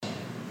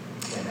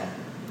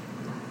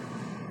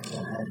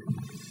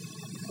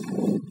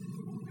Amen.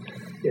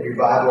 Get your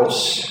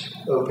Bibles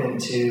open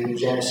to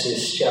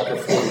Genesis chapter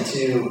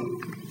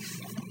 42.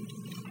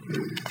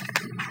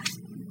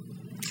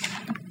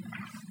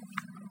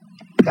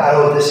 The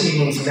title of this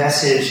evening's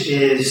message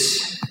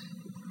is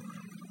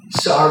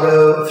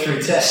Sorrow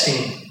Through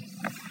Testing.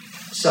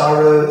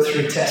 Sorrow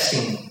Through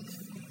Testing.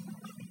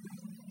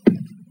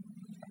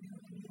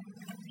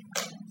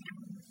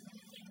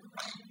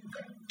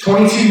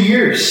 "22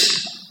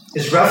 years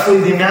is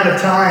roughly the amount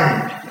of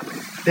time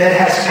that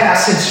has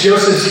passed since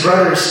Joseph's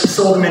brothers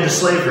sold him into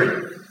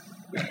slavery.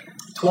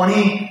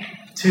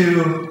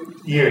 22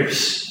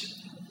 years.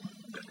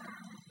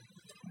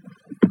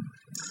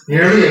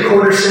 Nearly a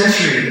quarter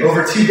century,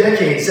 over 2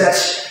 decades.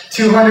 That's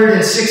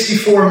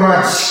 264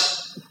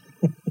 months,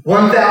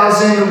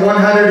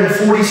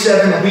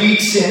 1,147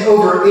 weeks, and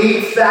over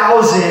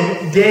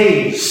 8,000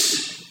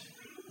 days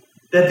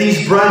that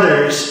these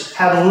brothers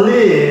have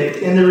lived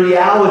in the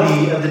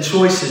reality of the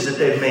choices that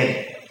they've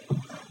made.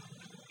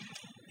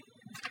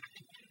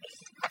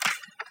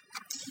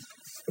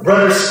 The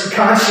brothers'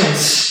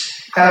 conscience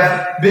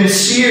have been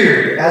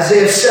seared as they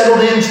have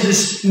settled into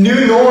this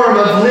new norm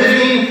of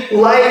living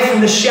life in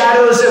the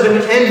shadows of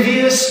an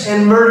envious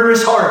and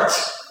murderous heart.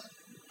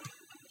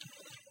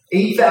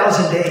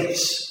 8,000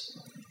 days.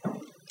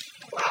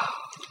 Wow.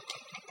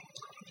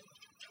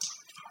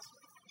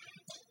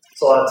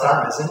 It's a lot of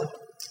time, isn't it?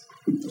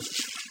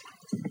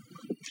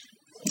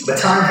 But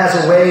time has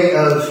a way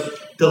of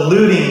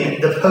diluting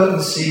the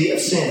potency of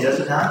sin,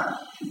 does it not?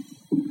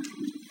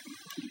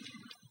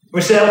 We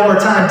say that one more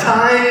time.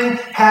 Time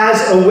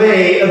has a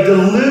way of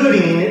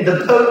diluting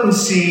the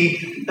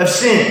potency of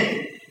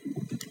sin.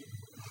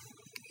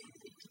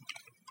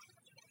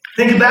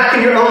 Think back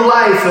in your own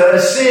life, a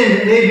sin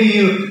that maybe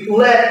you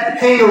let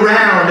hang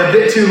around a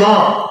bit too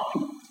long.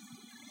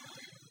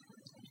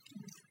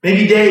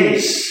 Maybe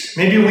days,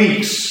 maybe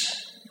weeks,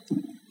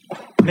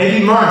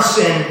 maybe months,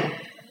 and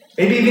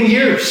maybe even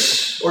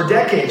years or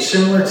decades,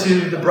 similar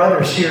to the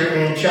brothers here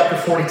in chapter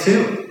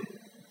 42.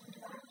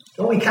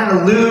 Don't we kind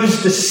of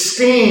lose the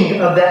sting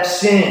of that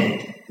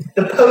sin,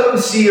 the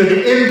potency or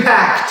the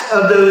impact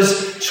of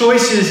those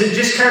choices? It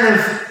just kind of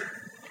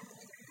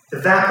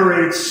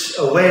evaporates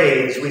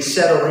away as we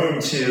settle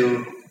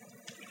into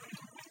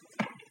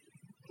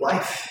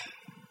life.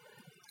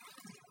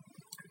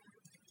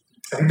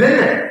 Have you been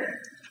there?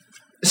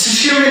 This is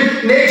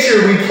human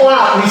nature. We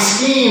plot, we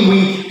scheme,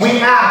 we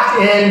act,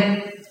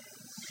 and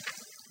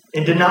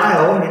in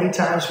denial, many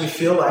times we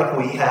feel like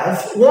we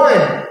have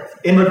won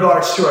in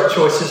regards to our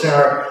choices and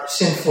our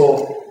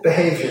sinful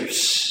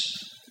behaviors.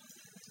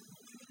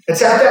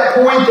 It's at that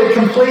point that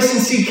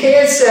complacency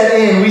can set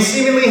in. We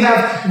seemingly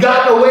have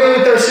gotten away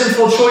with our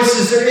sinful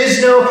choices. There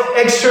is no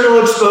external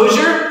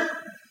exposure.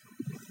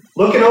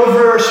 Looking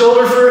over our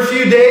shoulder for a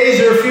few days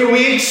or a few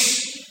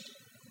weeks.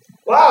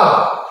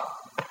 Wow.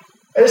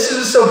 This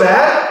isn't so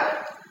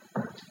bad.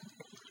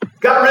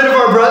 Got rid of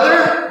our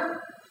brother.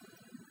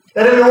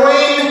 That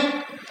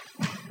annoying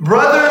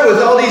brother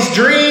with all these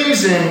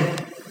dreams and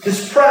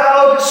this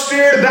proud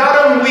spirit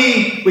about him.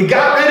 We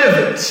got rid of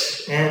it.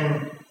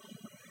 And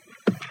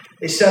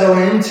they settle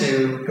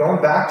into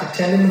going back to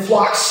tending the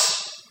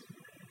flocks.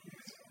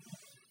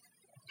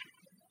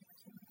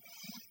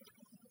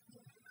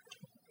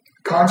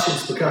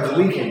 Conscience becomes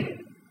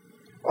weakened.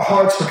 Our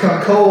hearts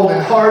become cold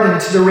and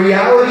hardened to the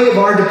reality of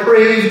our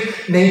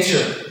depraved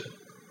nature.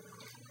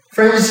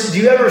 Friends,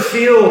 do you ever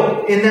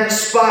feel in that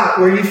spot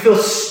where you feel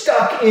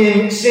stuck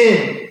in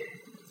sin?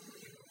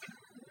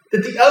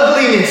 That the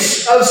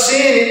ugliness of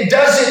sin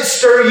doesn't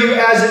stir you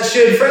as it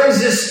should. Friends,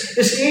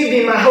 this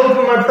evening, my hope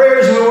and my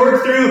prayers when we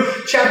work through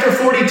chapter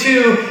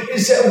 42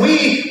 is that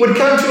we would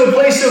come to a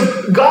place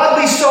of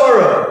godly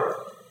sorrow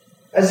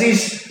as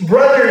these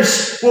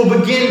brothers will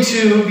begin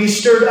to be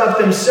stirred up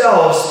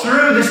themselves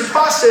through this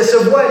process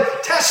of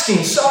what?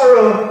 Testing.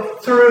 Sorrow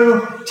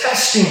through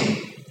testing.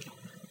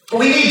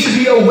 We need to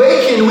be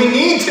awakened. We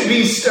need to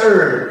be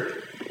stirred.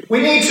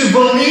 We need to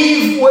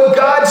believe what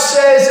God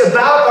says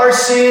about our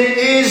sin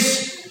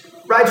is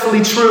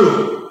rightfully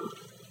true.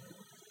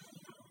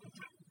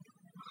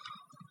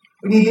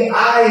 We need the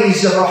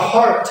eyes of our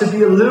heart to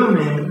be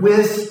illumined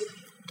with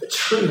the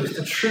truth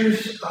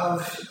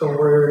of the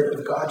Word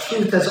of God.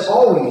 Truth has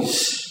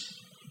always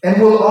and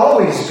will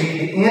always be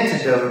the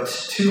antidote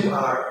to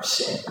our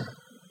sin.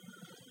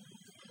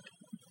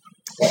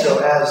 So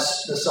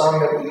as the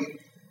song that we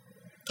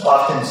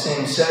often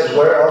sing says,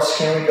 where else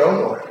can we go,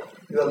 Lord?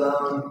 You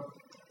alone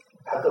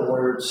have the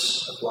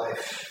words of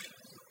life.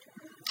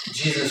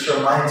 Jesus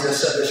reminds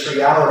us of this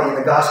reality in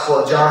the Gospel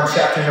of John,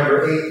 chapter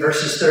number 8,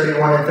 verses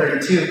 31 and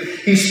 32.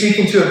 He's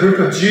speaking to a group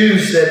of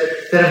Jews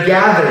that have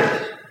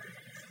gathered.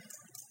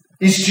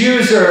 These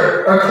Jews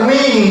are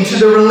clinging to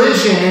the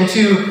religion, and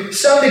to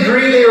some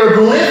degree they are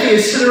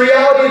oblivious to the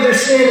reality of their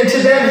sin. And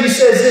to them he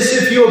says this,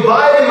 if you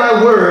abide in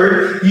my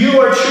word,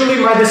 you are truly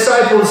my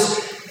disciples,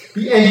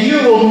 and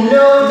you will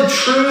know the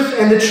truth,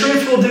 and the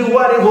truth will do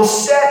what? It will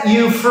set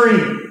you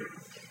free.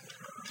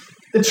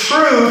 The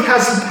truth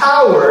has the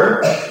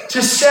power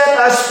to set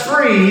us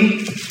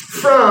free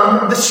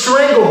from the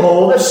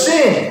stranglehold of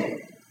sin.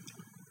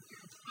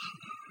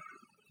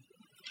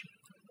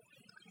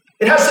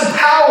 It has the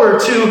power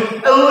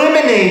to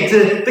eliminate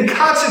the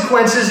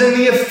consequences and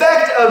the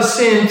effect of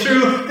sin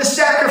through the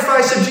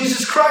sacrifice of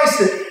Jesus Christ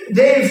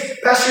that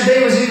Pastor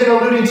Dave was even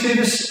alluding to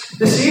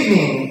this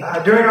evening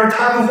during our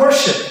time of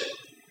worship.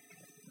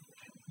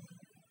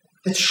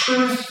 The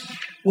truth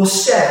will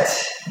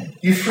set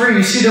you free.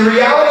 You see, the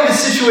reality of the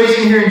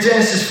situation here in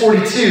Genesis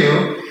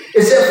 42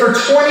 is that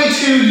for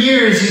 22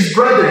 years, these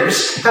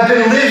brothers have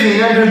been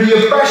living under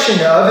the oppression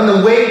of and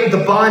the weight of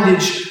the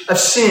bondage of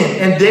sin,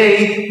 and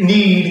they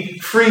need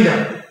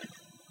freedom.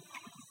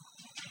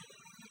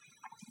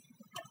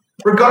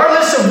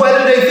 Regardless of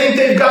whether they think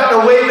they've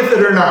gotten away with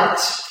it or not,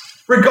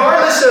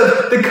 regardless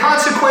of the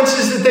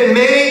consequences that they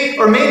may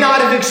or may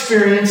not have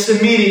experienced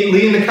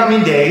immediately in the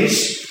coming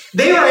days,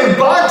 they are in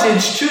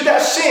bondage to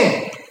that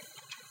sin.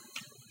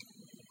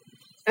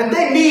 And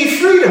they need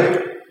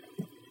freedom.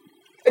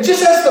 And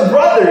just as the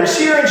brothers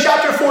here in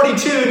chapter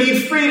 42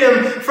 need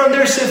freedom from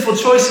their sinful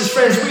choices,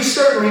 friends, we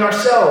certainly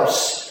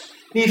ourselves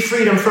need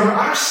freedom from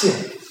our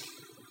sin.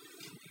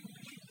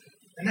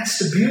 And that's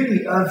the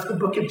beauty of the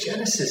book of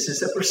Genesis, is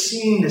that we're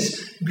seeing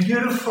this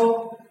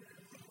beautiful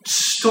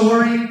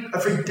story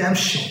of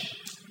redemption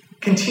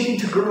continue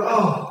to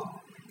grow,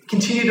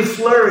 continue to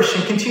flourish,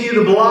 and continue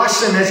to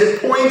blossom as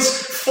it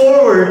points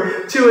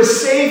forward to a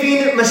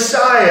saving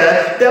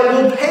Messiah that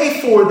will pay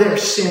for their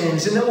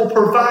sins and that will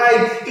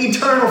provide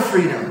eternal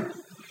freedom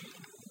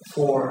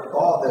for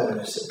all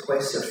those that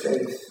place their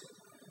faith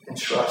and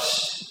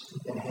trust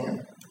in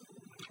Him.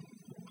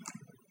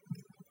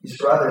 These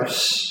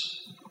brothers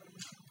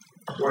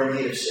were in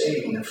need of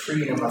saving, of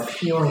freedom, of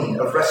healing,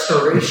 of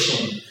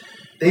restoration.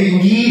 They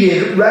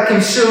needed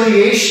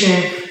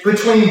reconciliation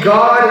between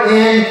God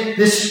and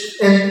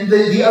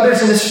the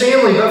others in this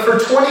family. But for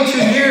 22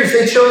 years,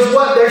 they chose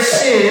what? Their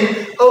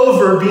sin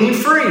over being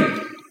free.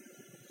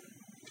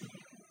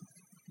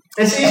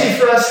 It's easy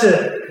for us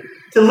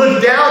to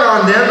look down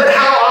on them, but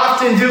how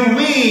often do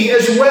we,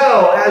 as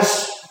well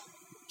as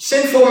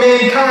sinful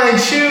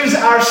mankind, choose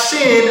our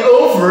sin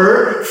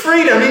over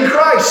freedom in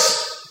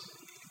Christ?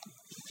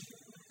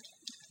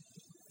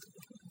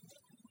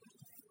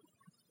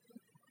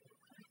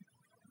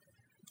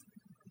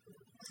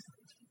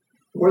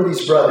 Were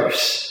these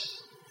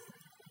brothers?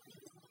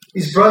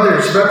 These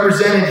brothers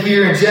represented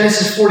here in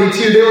Genesis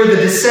 42, they were the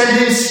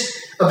descendants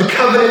of the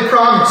covenant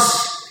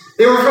promise.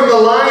 They were from the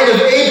line of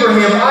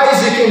Abraham,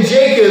 Isaac, and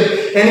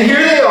Jacob. And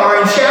here they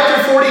are in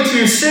chapter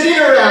 42, sitting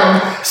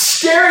around,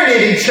 staring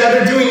at each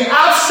other, doing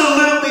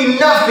absolutely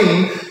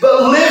nothing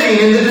but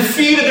living in the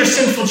defeat of their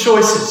sinful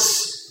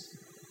choices.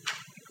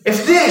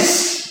 If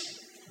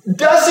this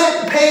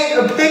doesn't paint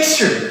a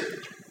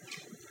picture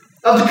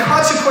of the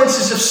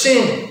consequences of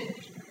sin,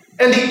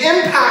 and the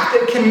impact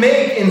it can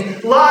make in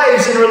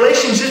lives and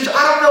relationships,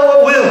 I don't know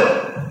what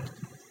will.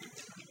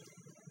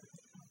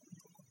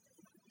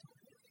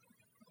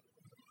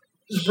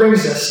 This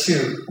brings us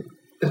to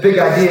the big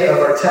idea of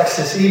our text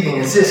this evening,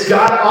 is this: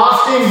 God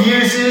often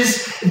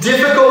uses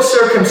difficult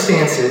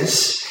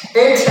circumstances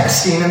and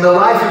testing in the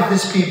life of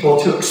His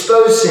people to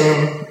expose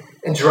sin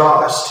and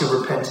draw us to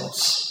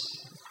repentance.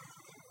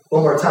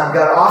 One more time.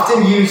 God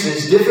often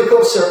uses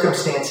difficult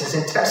circumstances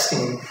and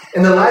testing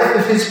in the life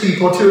of His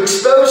people to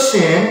expose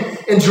sin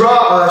and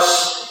draw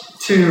us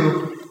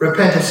to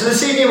repentance. So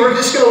this evening we're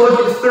just going to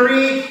look at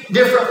 3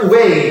 different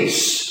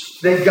ways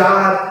that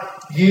God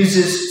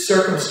uses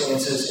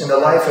circumstances in the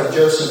life of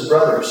Joseph's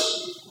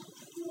brothers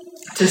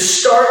to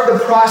start the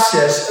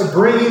process of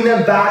bringing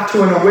them back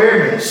to an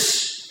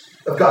awareness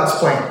of God's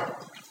plan.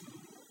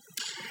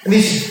 And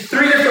these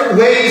 3 different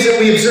ways that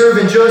we observe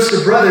in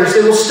Joseph's brothers,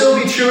 they will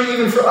still be true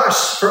even for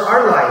us, for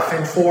our life,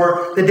 and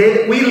for the day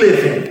that we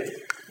live in.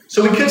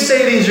 So we could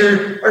say these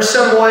are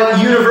somewhat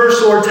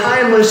universal or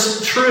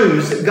timeless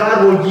truths that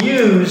God will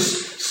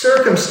use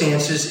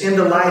circumstances in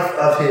the life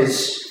of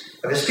His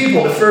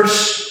people. The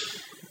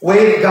first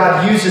way that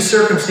God uses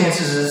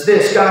circumstances is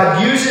this: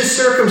 God uses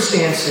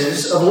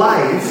circumstances of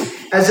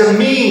life as a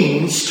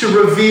means to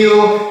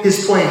reveal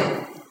His plan.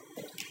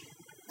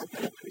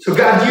 So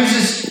God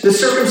uses the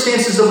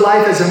circumstances of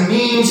life as a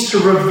means to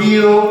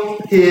reveal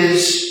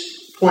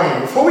His plan.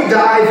 Before we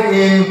dive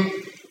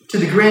into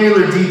the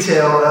granular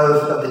detail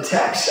of the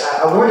text,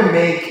 I want to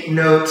make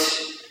note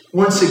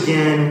once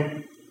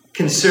again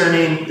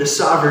concerning the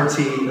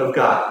sovereignty of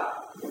God.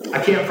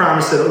 I can't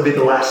promise that it will be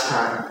the last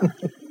time,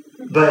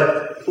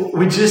 but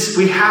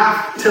we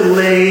have to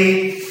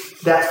lay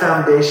that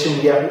foundation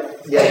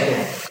yet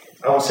again.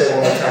 I won't say it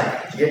one more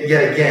time.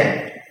 Yet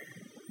again.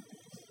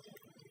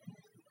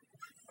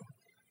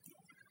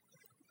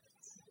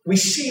 We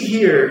see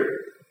here,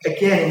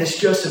 again, in this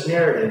Joseph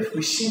narrative,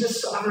 we see the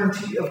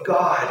sovereignty of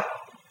God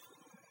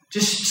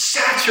just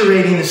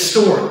saturating the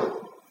story.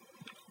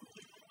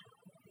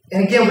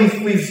 And again,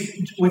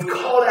 we've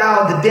called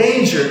out the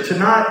danger to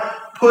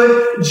not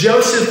put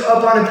Joseph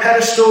up on a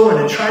pedestal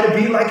and to try to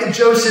be like a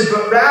Joseph,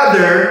 but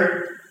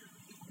rather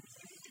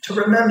to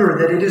remember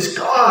that it is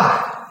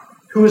God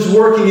who is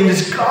working. It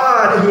is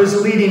God who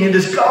is leading. It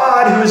is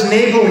God who is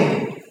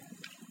enabling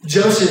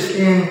Joseph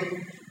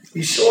in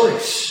these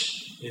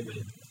stories.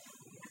 Amen.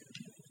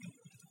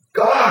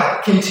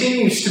 God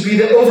continues to be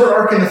the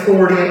overarching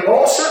authority in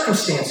all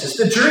circumstances,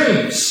 the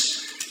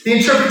dreams, the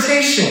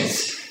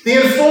interpretations, the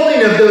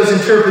unfolding of those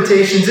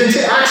interpretations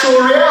into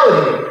actual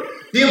reality,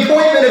 the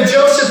appointment of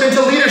Joseph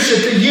into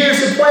leadership, the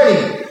years of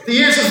plenty, the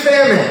years of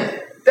famine,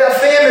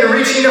 that famine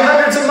reaching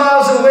hundreds of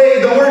miles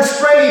away, the word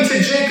spreading to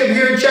Jacob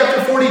here in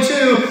chapter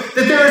 42,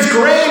 that there is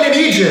grain in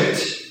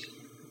Egypt.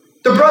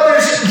 The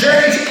brothers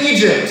journey to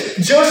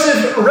Egypt,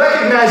 Joseph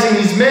recognizing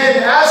these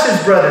men as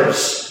his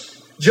brothers.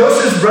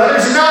 Joseph's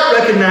brothers not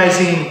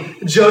recognizing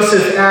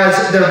Joseph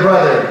as their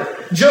brother.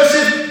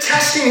 Joseph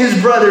testing his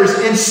brothers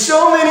and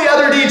so many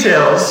other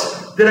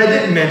details that I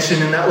didn't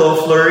mention in that little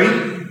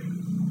flurry.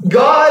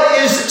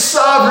 God is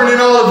sovereign in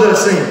all of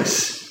those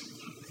things.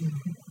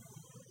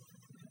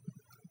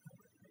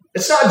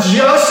 It's not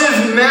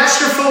Joseph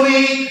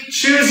masterfully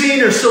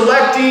choosing or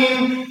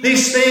selecting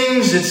these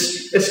things.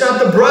 It's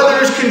not the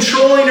brothers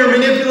controlling or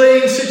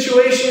manipulating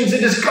situations.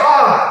 It is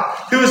God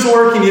who is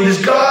working. It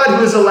is God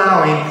who is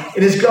allowing.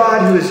 It is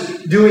God who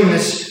is doing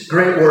this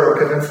great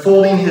work of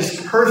unfolding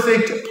his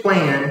perfect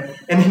plan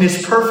and in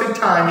his perfect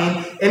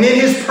timing and in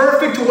his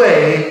perfect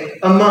way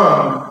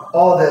among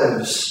all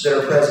those that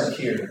are present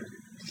here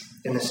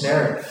in this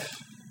narrative.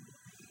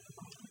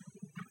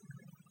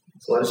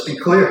 So let us be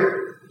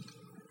clear.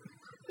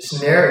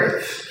 This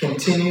narrative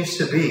continues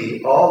to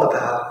be all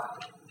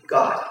about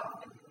God.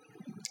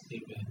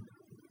 Amen.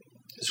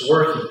 His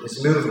working,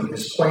 his moving,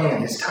 his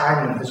plan, his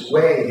timing, his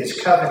way, his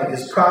covenant,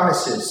 his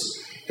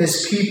promises,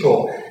 his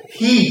people.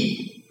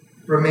 He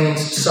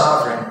remains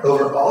sovereign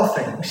over all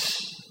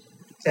things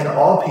and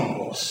all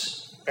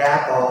peoples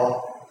at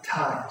all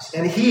times.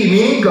 And he,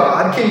 meaning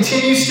God,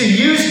 continues to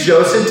use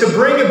Joseph to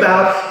bring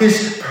about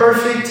his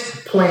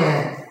perfect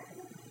plan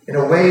in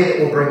a way that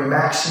will bring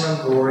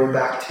maximum glory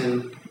back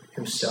to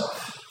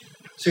himself.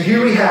 So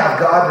here we have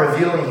God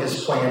revealing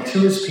his plan to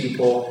his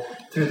people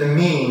through the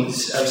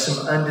means of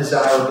some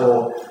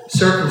undesirable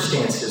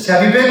circumstances.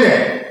 Have you been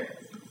there?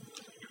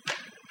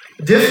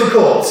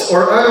 Difficult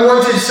or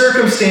unwanted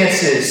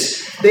circumstances.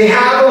 They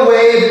have a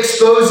way of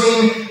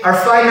exposing our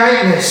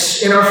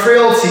finiteness and our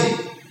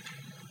frailty.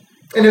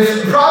 And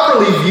if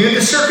properly viewed,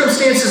 the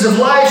circumstances of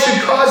life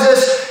should cause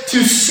us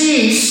to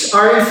cease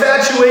our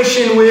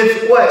infatuation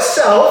with what?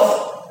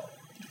 Self.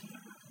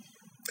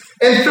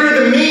 And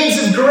through the means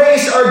of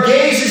grace, our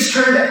gaze is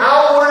turned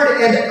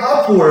outward and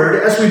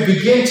upward as we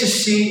begin to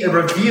see a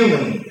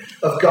revealing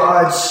of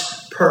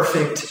God's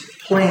perfect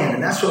plan.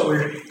 And that's what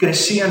we're going to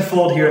see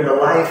unfold here in the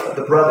life of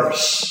the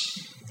brothers.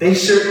 They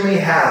certainly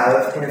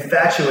have an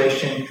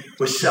infatuation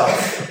with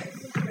self.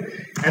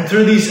 And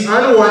through these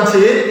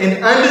unwanted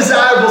and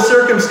undesirable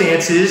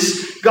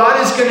circumstances,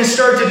 God is going to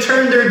start to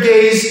turn their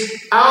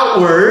gaze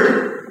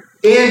outward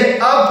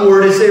and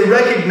upward as they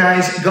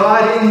recognize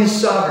God in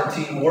his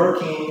sovereignty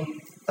working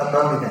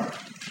among them.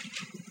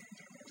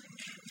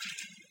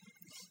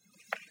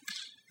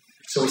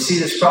 So we see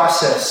this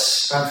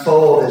process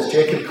unfold as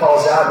Jacob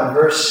calls out in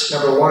verse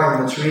number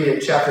 1. Let's read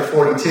it, chapter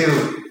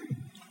 42.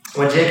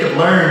 When Jacob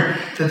learned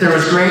that there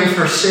was grain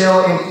for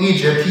sale in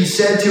Egypt, he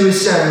said to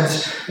his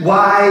sons,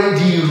 "Why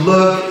do you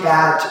look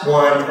at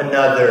one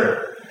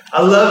another?"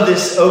 I love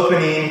this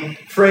opening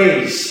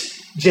phrase.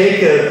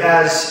 Jacob,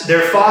 as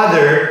their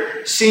father,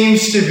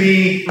 seems to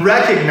be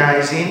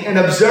recognizing and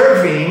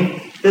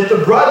observing that the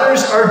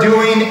brothers are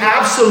doing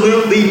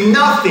absolutely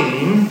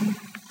nothing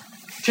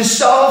to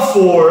solve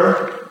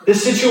for the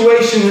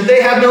situation that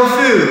they have no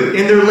food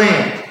in their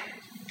land.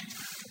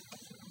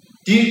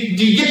 Do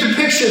you get the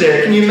picture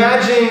there? Can you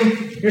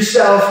imagine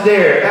yourself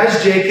there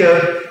as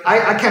Jacob?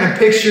 I kind of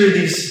picture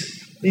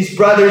these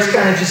brothers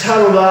kind of just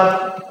huddled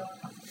up,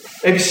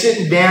 maybe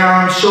sitting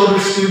down,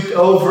 shoulders stooped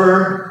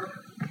over.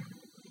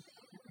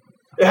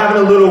 They're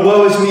having a little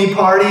woe is me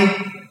party.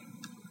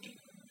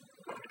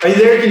 Are you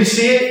there? Can you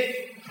see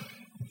it?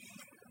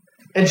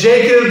 And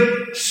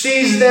Jacob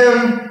sees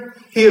them,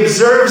 he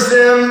observes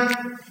them,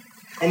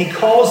 and he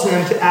calls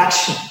them to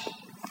action.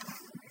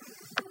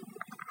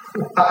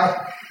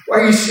 Why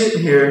are you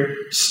sitting here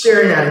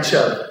staring at each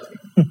other?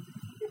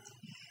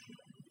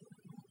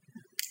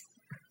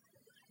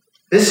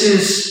 This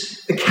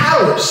is the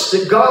catalyst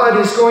that God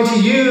is going to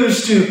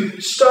use to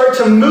start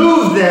to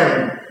move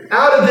them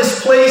out of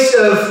this place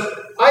of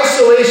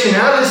isolation,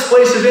 out of this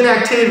place of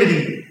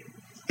inactivity.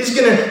 He's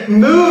going to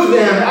move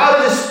them out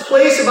of this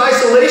place of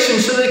isolation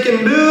so they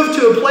can move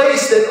to a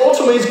place that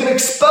ultimately is going to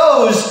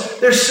expose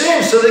their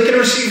sins so they can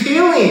receive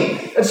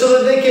healing and so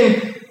that they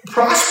can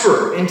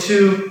prosper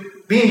into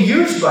being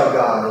used by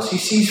God as he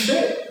sees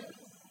fit.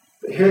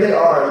 But here they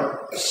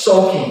are,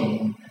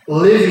 sulking,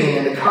 living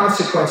in the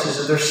consequences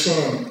of their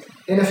sin,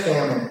 in a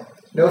famine,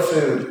 no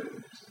food,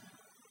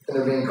 and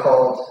they're being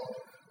called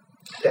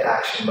to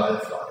action by the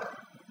Father.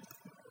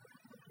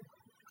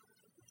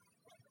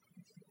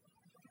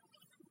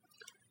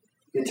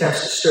 He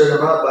attempts to stir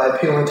them up by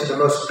appealing to the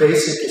most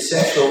basic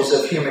essentials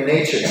of human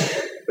nature,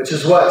 which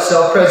is what?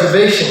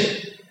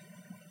 Self-preservation.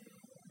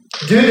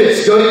 do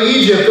this. Go to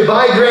Egypt to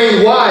buy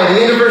grain. Why? At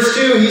the end of verse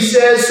 2, he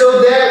says,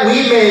 so that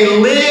we may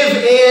live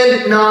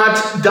and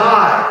not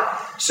die.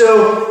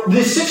 So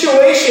the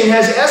situation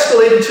has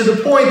escalated to the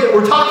point that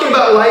we're talking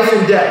about life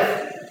and death.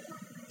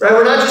 Right?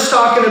 We're not just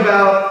talking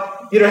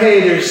about,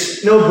 hey,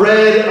 there's no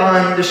bread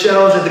on the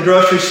shelves at the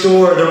grocery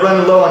store, or they're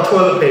running low on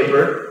toilet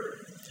paper.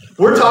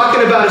 We're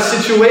talking about a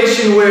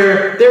situation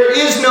where there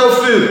is no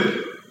food.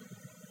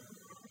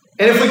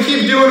 And if we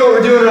keep doing what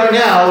we're doing right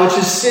now, which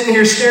is sitting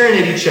here staring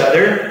at each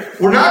other,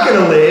 we're not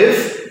going to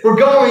live. We're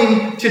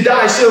going to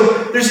die.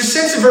 So there's a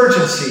sense of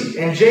urgency,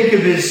 and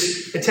Jacob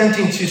is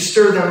attempting to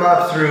stir them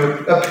up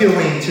through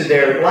appealing to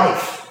their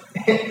life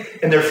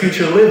and their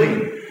future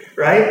living,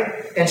 right?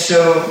 And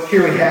so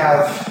here we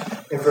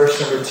have in verse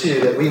number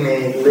 2 that we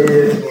may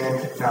live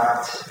and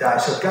not die.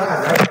 So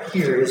God right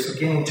here is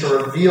beginning to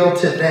reveal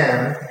to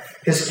them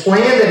his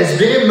plan that has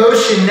been in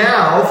motion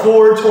now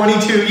for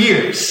 22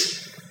 years.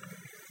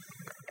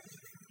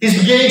 He's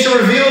beginning to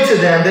reveal to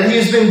them that he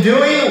has been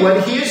doing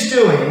what he is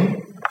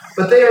doing,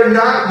 but they are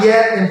not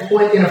yet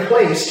in a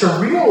place to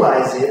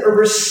realize it or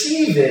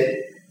receive it.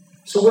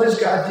 So what does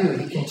God do?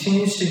 He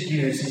continues to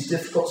use these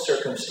difficult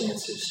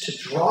circumstances to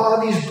draw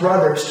these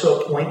brothers to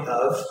a point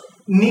of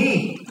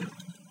need.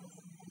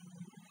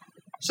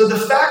 So the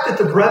fact that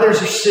the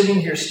brothers are sitting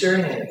here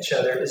staring at each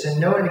other is in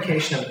no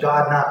indication of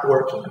God not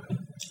working,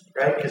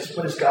 right? Because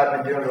what has God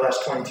been doing the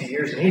last 22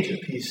 years in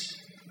Egypt? He's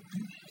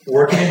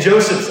working in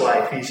Joseph's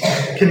life. He's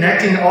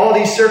connecting all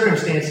these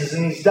circumstances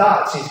and these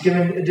dots. He's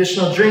given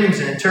additional dreams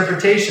and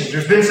interpretations.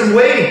 There's been some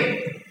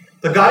waiting.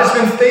 But God has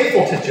been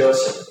faithful to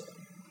Joseph.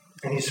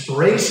 And he's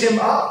raised him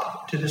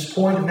up to this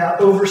point of now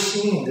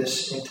overseeing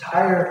this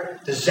entire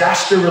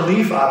disaster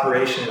relief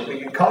operation, if we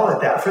can call it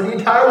that, for the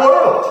entire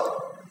world.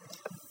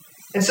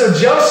 And so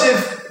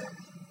Joseph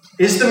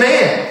is the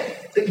man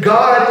that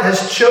God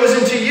has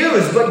chosen to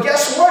use. But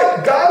guess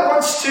what? God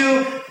wants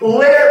to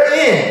layer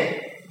in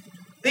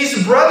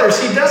these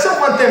brothers. He doesn't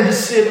want them to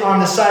sit on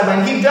the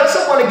sideline. He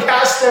doesn't want to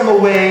cast them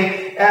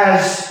away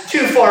as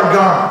too far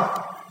gone,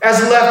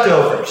 as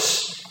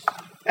leftovers,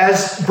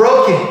 as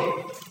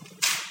broken,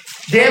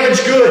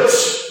 damaged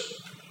goods.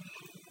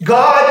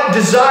 God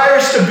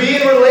desires to be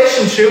in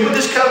relationship with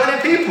his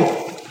covenant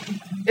people.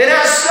 And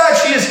as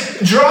such, he is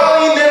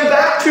drawing them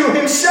back to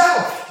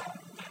himself.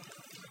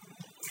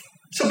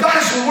 So God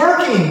is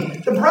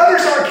working. The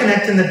brothers aren't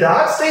connecting the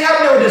dots. They have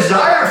no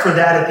desire for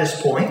that at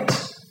this point.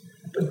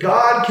 But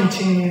God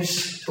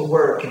continues to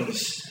work, and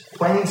he's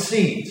planting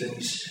seeds, and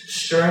he's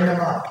stirring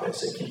them up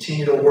as they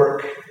continue to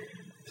work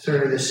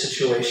through this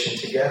situation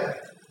together.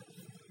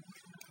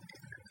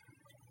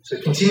 So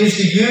he continues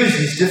to use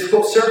these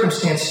difficult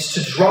circumstances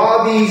to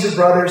draw these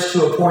brothers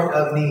to a point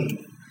of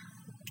need.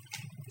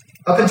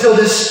 Up until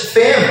this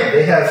famine,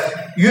 they have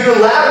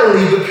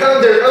unilaterally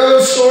become their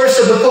own source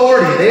of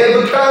authority. They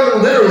have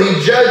become literally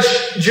judge,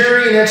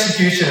 jury, and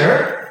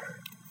executioner.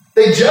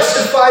 They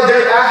justified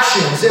their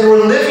actions and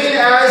were living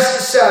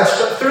as such.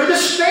 But through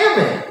this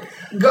famine,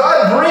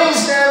 God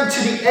brings them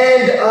to the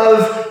end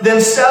of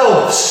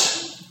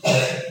themselves.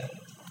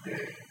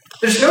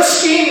 There's no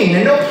scheming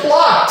and no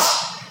plot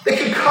that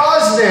could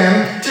cause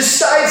them to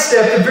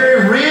sidestep the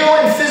very real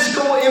and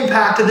physical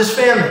impact of this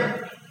famine.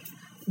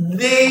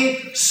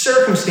 These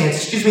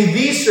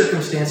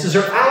circumstances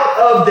are out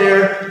of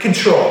their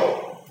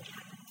control.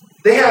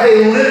 They have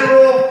a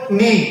literal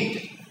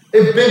need.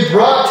 They've been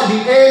brought to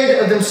the end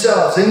of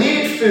themselves. They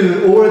needed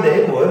food, or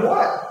they would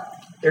what?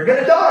 They're going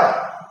to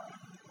die.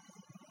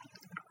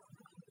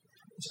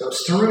 So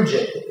it's through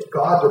Jacob that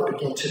God would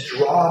begin to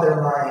draw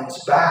their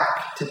minds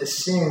back to the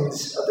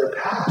sins of their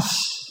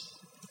past.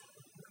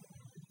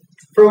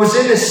 For it was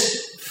in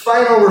this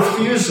final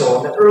refusal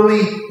in the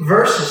early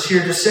verses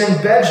here to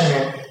send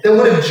Benjamin that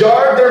would have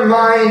jarred their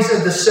minds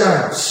of the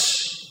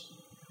sons.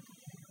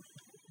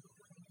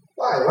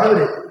 Why? Why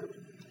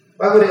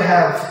would it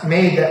have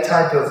made that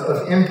type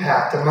of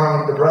impact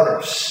among the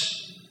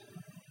brothers?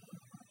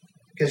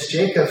 Because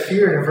Jacob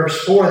feared in verse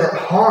 4 that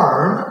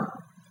harm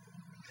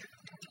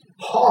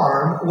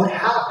would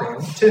happen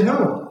to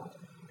whom?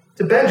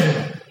 To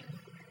Benjamin.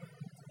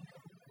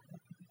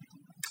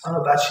 I don't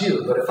know about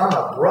you, but if I'm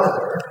a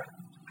brother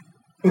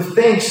who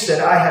thinks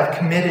that I have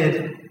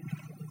committed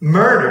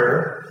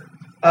murder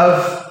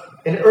of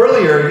an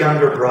earlier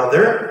younger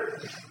brother,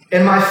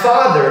 and my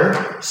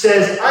father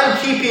says, I'm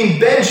keeping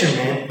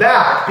Benjamin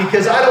back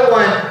because I don't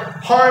want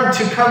harm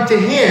to come to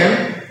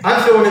him,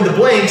 I'm filling in the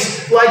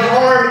blanks, like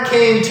harm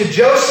came to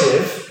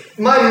Joseph,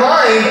 my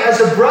mind as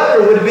a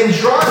brother would have been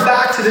drawn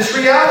back to this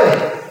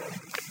reality.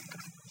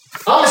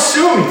 I'm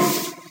assuming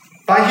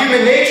by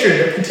human nature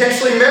that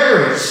potentially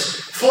memories,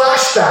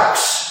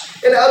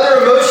 flashbacks, and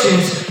other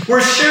emotions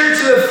were sure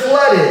to have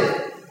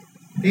flooded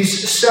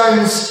these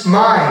sons'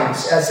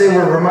 minds as they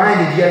were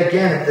reminded yet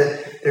again of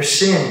their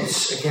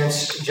sins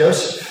against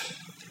Joseph.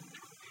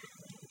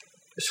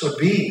 This would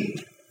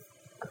be,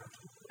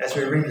 as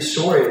we read the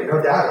story,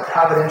 no doubt a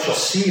providential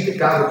seed that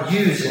God would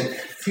use in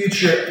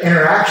future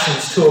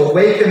interactions to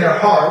awaken their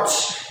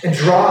hearts and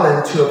draw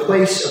them to a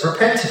place of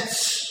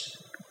repentance.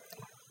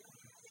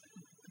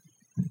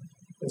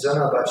 Friends, I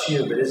don't know about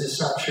you, but is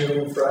this not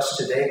true for us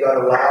today?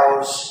 God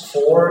allows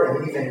for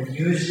and even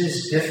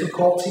uses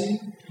difficulty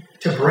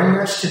to bring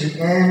us to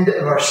the end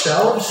of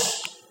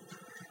ourselves.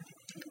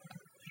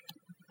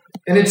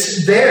 And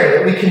it's there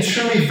that we can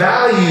truly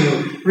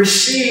value,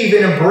 receive,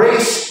 and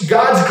embrace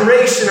God's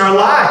grace in our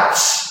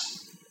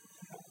lives.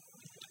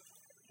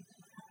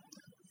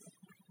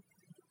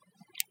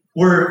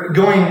 We're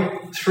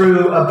going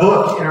through a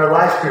book in our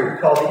life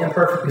group called The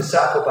Imperfect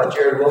Disciple by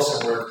Jared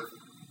Wilson. We're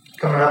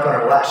coming up on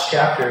our last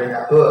chapter in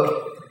that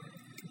book.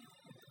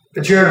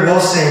 But Jared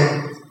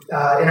Wilson,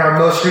 in our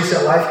most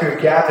recent life group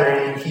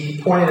gathering,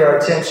 he pointed our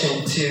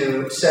attention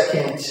to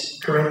 2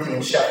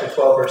 Corinthians chapter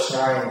 12, verse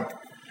 9.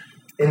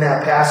 In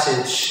that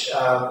passage,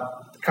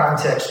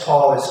 context,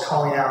 Paul is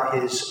calling out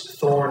his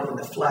thorn in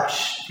the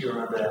flesh. If you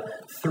remember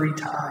that, 3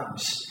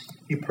 times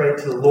he prayed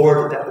to the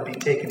Lord that would be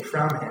taken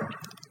from him.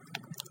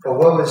 But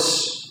what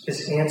was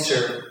his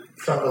answer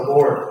from the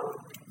Lord?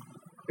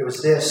 It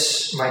was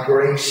this: my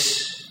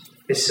grace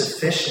is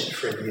sufficient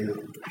for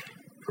you,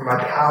 for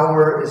my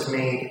power is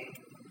made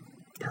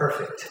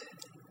perfect.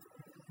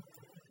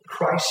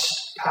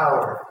 Christ's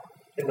power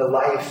in the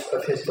life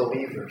of his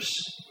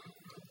believers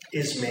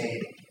is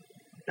made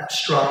not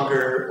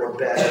stronger or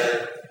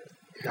better,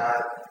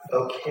 not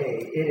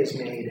okay. It is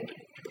made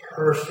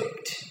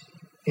perfect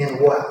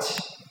in what?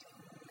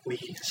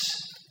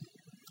 Weakness.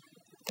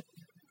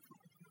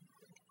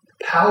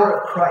 The power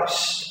of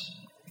Christ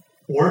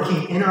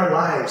working in our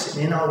lives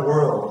and in our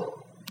world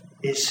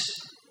is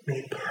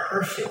made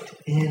perfect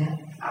in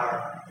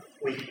our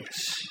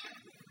weakness.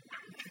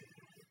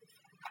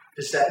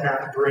 Does that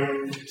not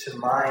bring to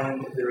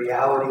mind the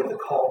reality of the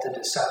call to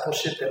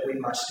discipleship, that we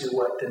must do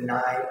what?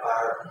 Deny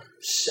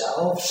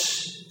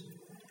ourselves,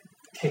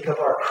 take up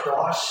our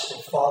cross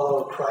and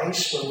follow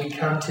Christ when we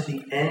come to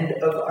the end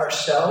of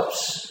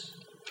ourselves?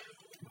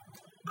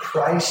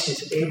 Christ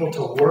is able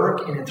to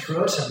work in and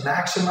through us and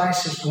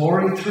maximize his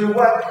glory through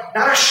what?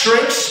 Not our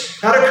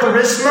strengths, not our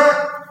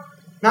charisma,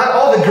 not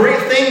all the great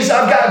things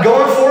I've got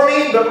going for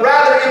me, but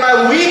rather in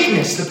my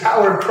weakness, the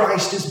power of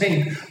Christ is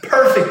made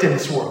perfect in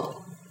this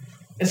world.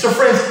 And so,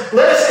 friends,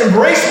 let us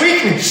embrace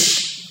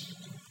weakness.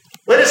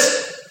 Let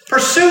us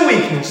pursue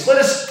weakness. Let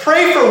us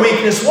pray for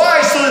weakness.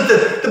 Why? So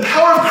that the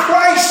power of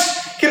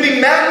Christ can be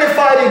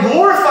magnified and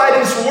glorified in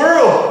this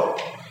world.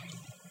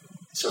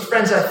 So,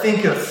 friends, I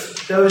think of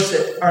those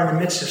that are in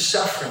the midst of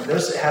suffering,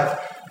 those that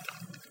have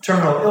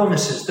terminal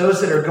illnesses,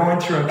 those that are going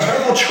through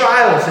incredible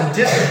trials and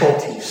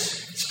difficulties,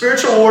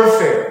 spiritual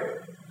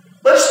warfare.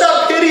 Let us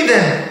not pity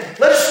them.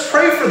 Let us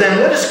pray for them.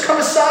 Let us come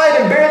aside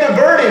and bear their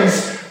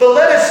burdens. But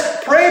let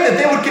us pray that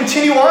they would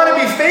continue on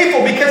and be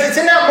faithful, because it's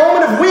in that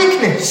moment of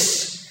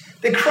weakness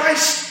that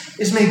Christ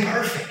is made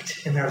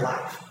perfect in their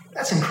life.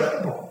 That's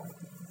incredible.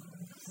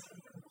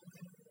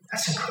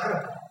 That's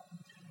incredible.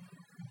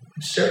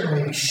 And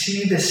certainly we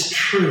see this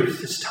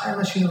truth, this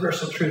timeless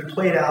universal truth,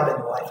 played out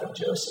in the life of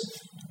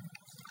Joseph.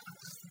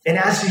 And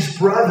as these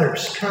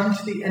brothers come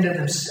to the end of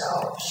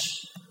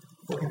themselves,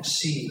 we're going to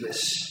see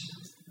this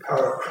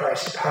power of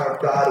Christ, the power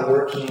of God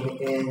working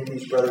in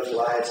these brothers'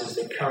 lives as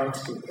they come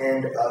to the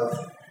end of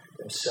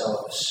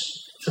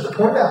themselves. So the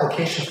point of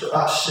application for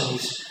us in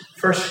these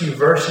first few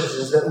verses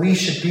is that we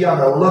should be on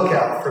the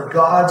lookout for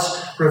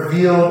God's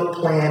revealed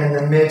plan in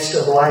the midst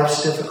of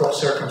life's difficult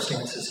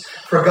circumstances.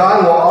 For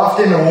God will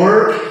often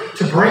work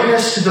to bring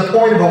us to the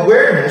point of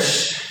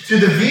awareness through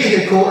the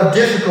vehicle of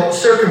difficult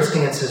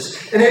circumstances.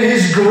 And it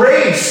is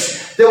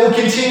Grace that will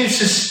continue to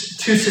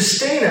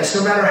sustain us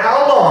no matter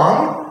how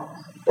long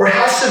or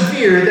how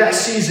severe that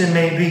season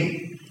may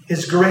be.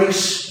 His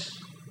grace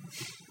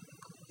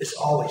is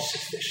always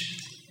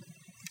sufficient.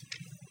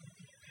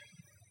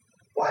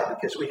 Why?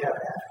 Because we have an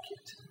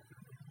advocate.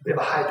 We have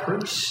a high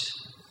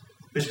priest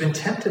who's been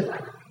tempted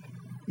like we,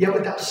 yet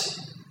without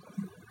sin.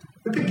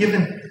 We've been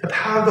given the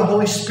power of the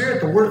Holy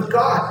Spirit, the Word of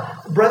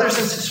God, brothers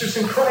and sisters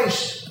in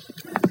Christ,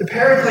 the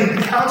Paraclete,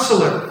 the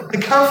Counselor, the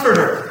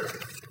Comforter.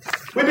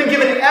 We've been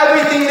given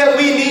everything that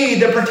we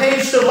need that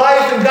pertains to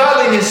life and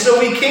godliness so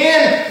we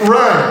can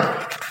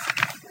run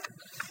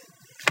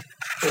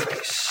the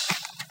race.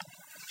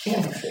 We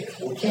can't be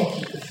faithful. We can't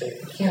keep the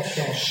faith. We can't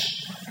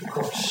finish the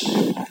course.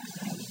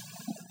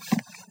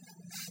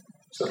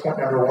 So point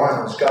number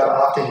 1 is God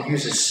often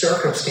uses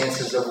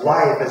circumstances of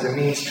life as a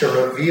means to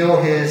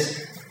reveal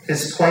his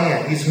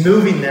plan. He's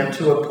moving them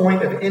to a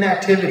point of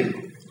inactivity,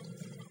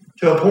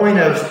 to a point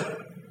of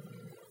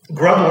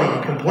grumbling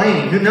and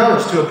complaining, who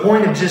knows, to a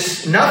point of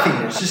just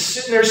nothingness, just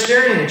sitting there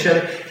staring at each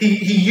other.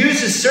 He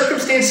uses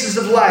circumstances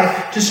of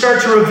life to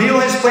start to reveal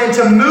his plan,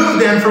 to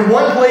move them from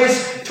one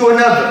place to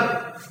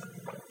another.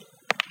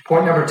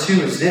 Point number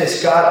 2 is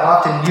this: God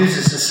often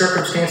uses the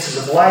circumstances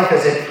of life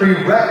as a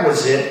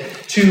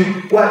prerequisite to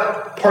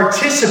what?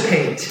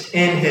 Participate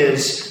in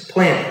his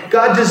plan.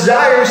 God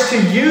desires to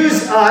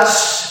use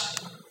us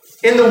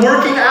in the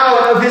working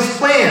out of his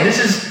plan. This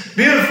is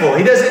beautiful.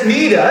 He doesn't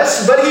need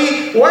us, but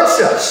he wants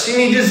us,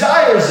 and he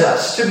desires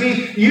us to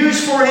be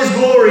used for his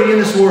glory in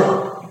this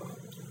world.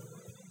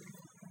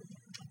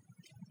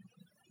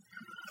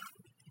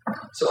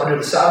 So under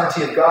the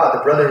sovereignty of God,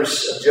 the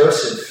brothers of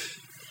Joseph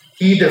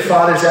heed their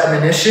father's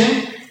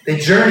admonition. They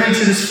journeyed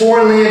to this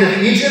foreign land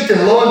of Egypt,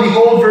 and lo and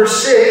behold,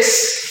 verse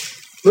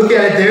 6, look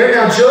at it there.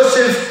 Now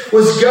Joseph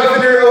was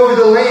governor over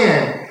the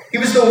land. He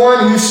was the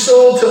one who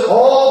sold to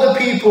all the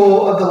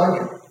people of the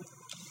land.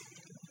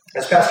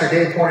 As Pastor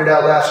Dave pointed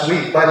out last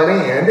week, by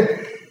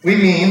land, we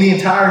mean the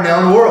entire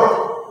known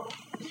world.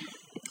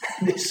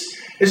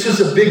 This was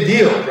a big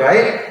deal,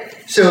 right?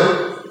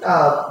 So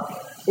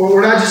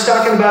we're not just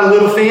talking about a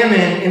little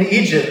famine in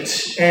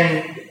Egypt,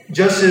 and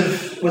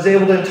Joseph was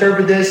able to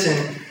interpret this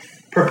and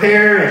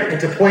prepare and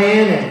to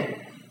plan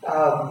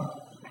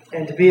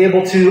and to be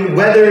able to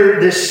weather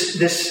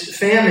this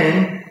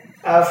famine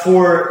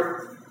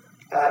for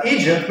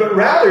Egypt, but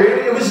rather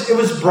it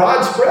was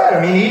broad spread.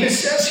 I mean, it even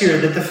says here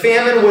that the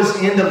famine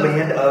was in the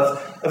land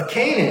of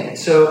Canaan.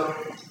 So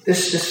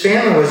this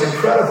famine was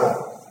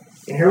incredible.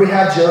 And here we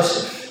have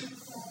Joseph.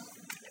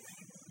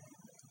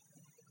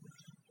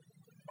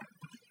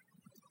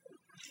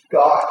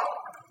 God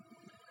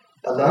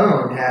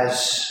alone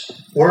has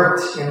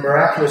worked in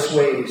miraculous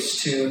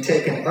ways to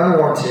take an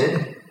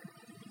unwanted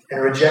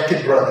and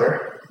rejected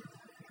brother,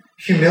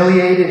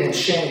 humiliated and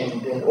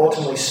shamed, and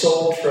ultimately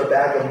sold for a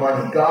bag of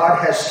money.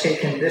 God has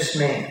taken this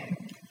man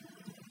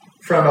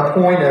from a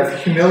point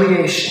of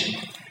humiliation,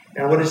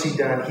 and what has he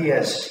done? He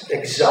has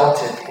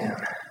exalted him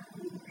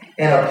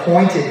and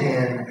appointed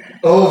him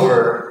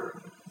over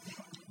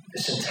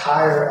this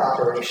entire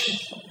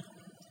operation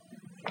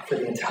for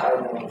the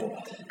entire known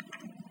world.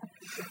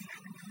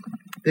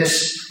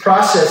 This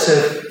process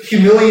of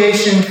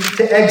humiliation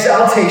to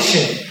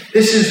exaltation.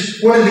 This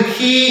is one of the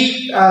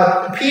key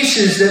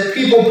pieces that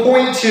people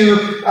point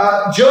to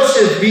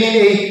Joseph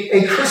being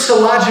a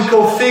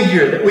Christological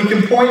figure that we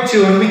can point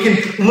to, and we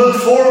can look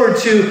forward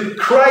to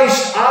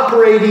Christ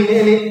operating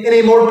in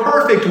a more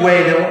perfect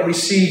way than what we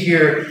see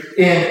here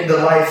in the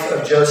life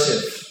of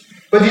Joseph.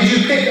 But did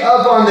you pick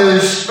up on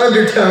those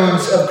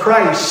undertones of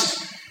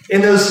Christ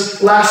in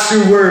those last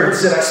two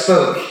words that I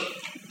spoke?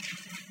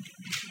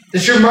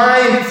 Does your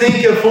mind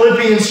think of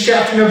Philippians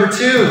chapter number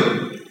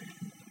 2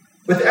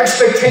 with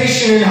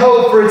expectation and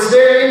hope? For it's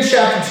there in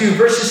chapter 2,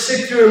 verses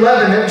 6 through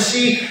 11, that we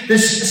see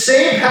this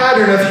same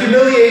pattern of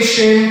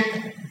humiliation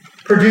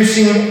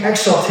producing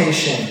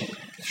exaltation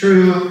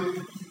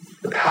through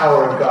the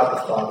power of God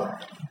the Father.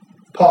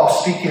 Paul,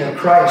 speaking of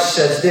Christ,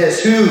 says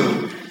this,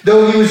 who,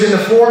 though he was in the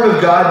form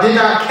of God, did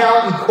not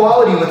count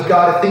equality with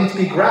God a thing to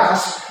be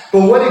grasped.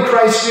 But what did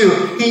Christ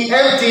do? He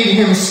emptied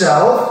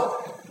himself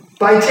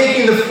by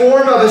taking the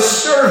form of a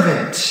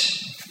servant,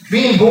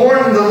 being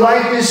born in the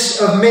likeness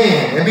of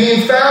man, and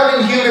being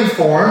found in human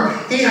form,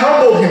 he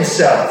humbled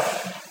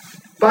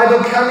himself by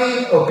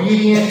becoming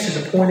obedient to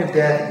the point of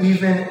death,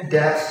 even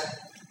death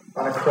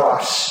on a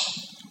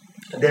cross.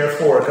 And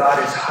therefore,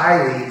 God has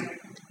highly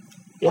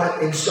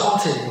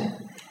exalted him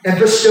and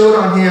bestowed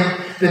on him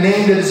the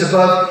name that is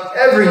above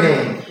every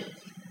name,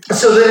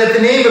 so that at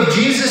the name of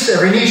Jesus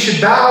every knee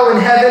should bow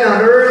in heaven, on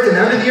earth, and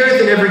under the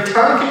earth, and every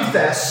tongue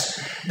confess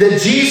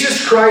that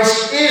Jesus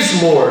Christ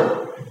is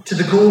Lord, to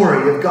the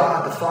glory of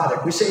God the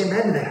Father. We say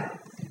amen to that.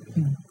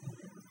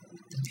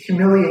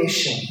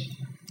 Humiliation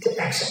to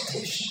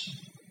exaltation.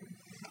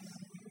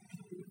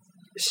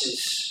 This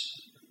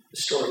is the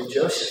story of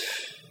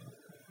Joseph,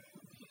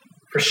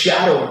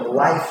 foreshadowing the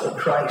life of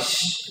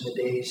Christ in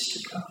the days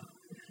to come.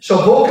 So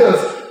the bulk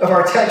of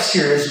our text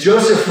here is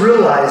Joseph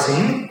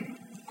realizing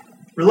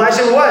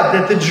what?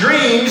 That the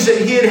dreams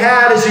that he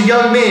had as a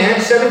young man,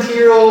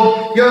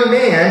 17-year-old young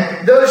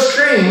man, those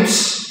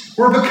dreams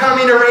were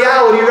becoming a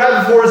reality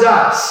right before his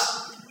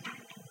eyes.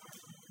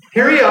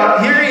 Here he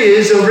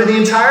is over the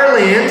entire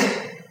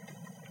land,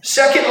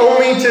 second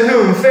only to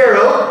whom?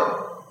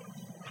 Pharaoh.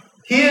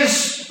 He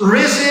is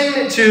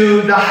risen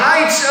to the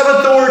heights of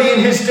authority in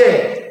his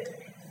day.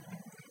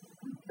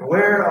 And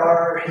where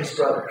are his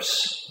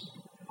brothers?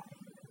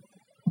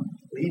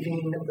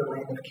 Leaving the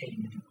land of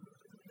Canaan,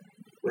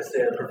 with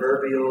their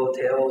proverbial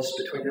tails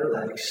between their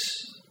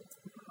legs,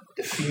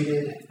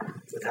 defeated,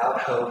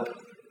 without hope,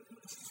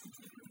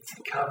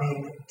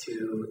 coming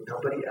to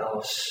nobody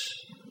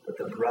else but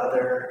the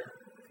brother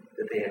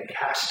that they had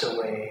cast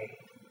away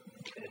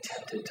and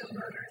attempted to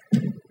murder.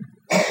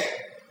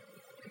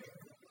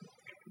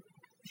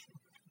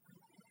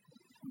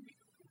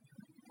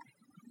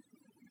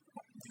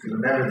 You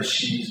remember the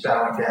sheaves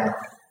bowing down.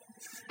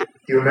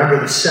 You remember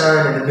the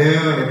sun and the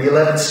moon and the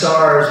 11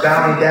 stars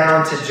bowing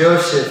down to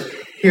Joseph.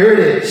 Here it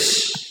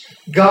is.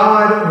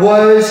 God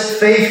was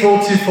faithful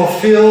to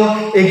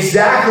fulfill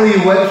exactly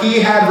what he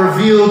had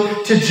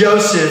revealed to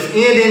Joseph,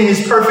 and in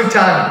his perfect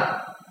timing.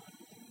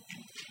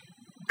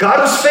 God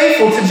was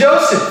faithful to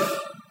Joseph.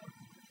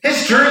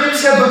 His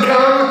dreams have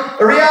become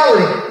a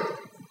reality.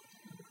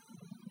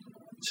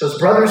 So his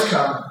brothers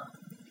come.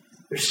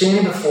 They're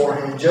standing before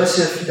him.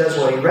 Joseph does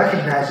what? He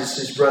recognizes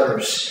his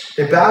brothers.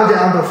 They bow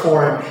down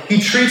before him. He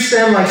treats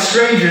them like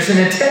strangers and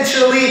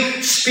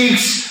intentionally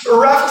speaks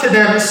rough to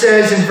them, it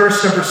says in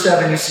verse number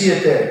 7. You see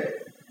it there.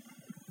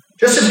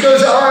 Joseph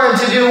goes on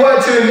to do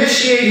what? To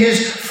initiate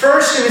his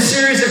first in a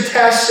series of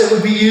tests that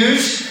would be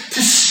used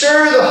to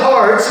stir the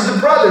hearts of the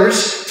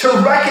brothers to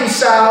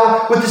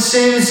reconcile with the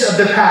sins of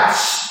the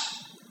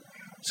past.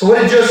 So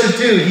what did Joseph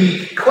do?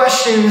 He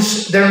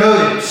questions their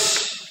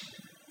motives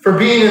for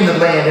being in the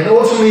land and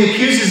ultimately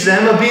accuses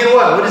them of being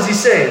what? What does he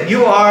say?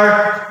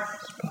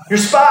 You're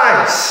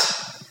spies.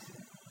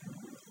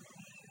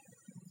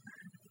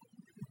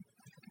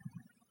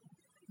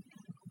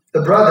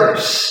 The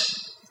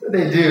brothers, what do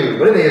they do?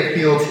 What do they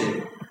appeal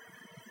to?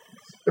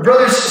 The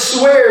brothers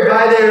swear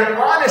by their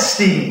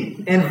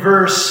honesty in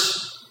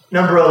verse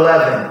number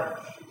 11. A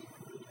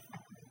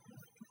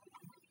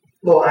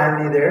little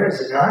irony there,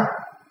 is it not?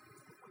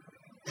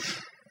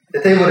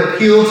 That they would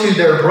appeal to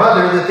their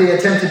brother that they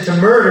attempted to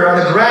murder on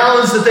the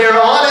grounds that they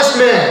are honest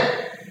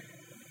men.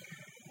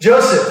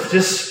 Joseph,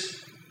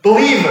 just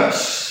believe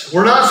us.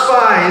 We're not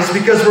spies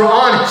because we're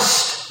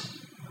honest.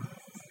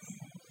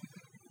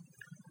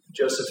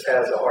 Joseph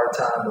has a hard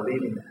time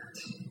believing that.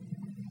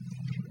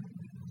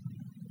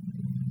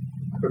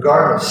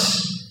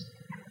 Regardless,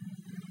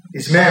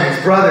 these men,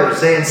 these brothers,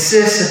 they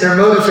insist that their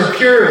motives are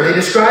pure. They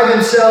describe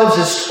themselves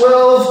as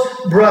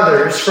 12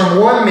 brothers from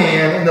one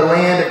man in the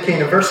land of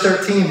Canaan. Verse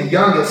 13, the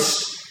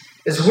youngest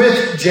is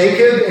with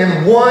Jacob,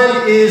 and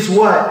one is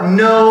what?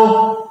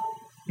 No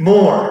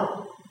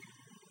more.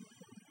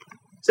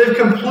 So they've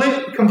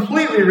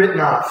completely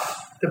written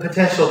off the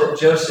potential that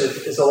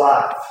Joseph is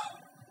alive.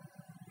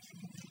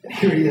 And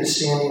here he is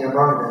standing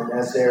among them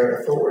as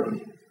their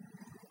authority.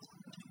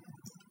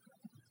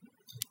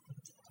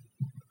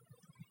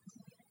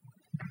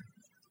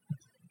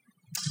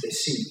 They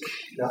seek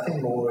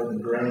nothing more than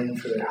grain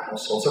for their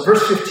household. So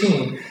verse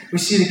 15, we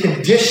see the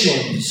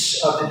conditions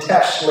of the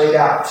test laid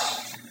out.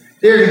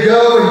 They're to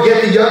go and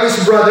get the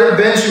youngest brother,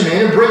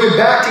 Benjamin, and bring him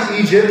back to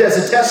Egypt as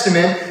a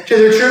testament to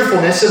their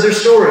truthfulness of their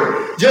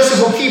story. Joseph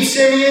will keep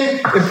Simeon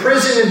in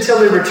prison until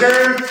they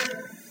return.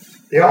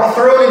 They're all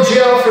thrown in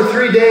jail for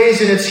 3 days,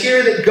 and it's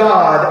here that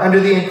God, under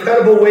the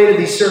incredible weight of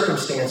these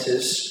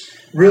circumstances,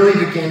 really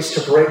begins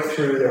to break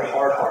through their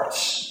hard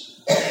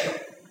hearts.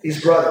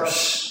 These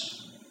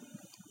brothers,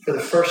 for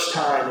the first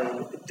time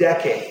in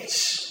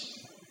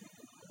decades,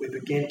 we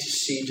begin to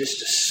see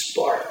just a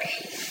spark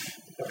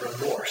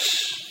of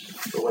remorse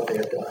for what they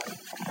have done.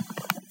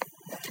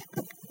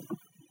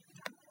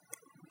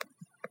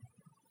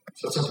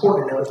 So it's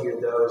important to note here,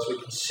 though, as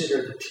we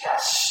consider the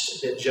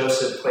test that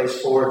Joseph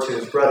placed forward to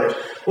his brothers.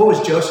 What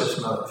was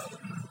Joseph's motive?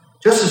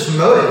 Joseph's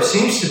motive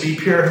seems to be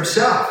pure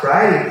himself,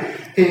 right?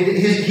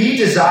 He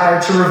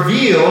desired to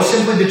reveal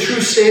simply the true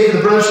state of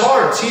the brothers'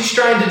 hearts. He's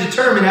trying to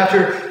determine,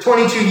 after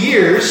 22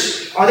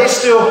 years, are they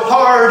still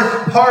hard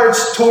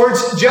hearts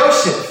towards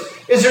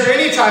Joseph? Is there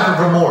any type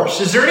of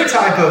remorse? Is there any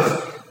type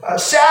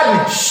of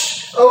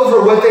sadness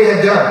over what they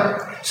had done?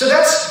 So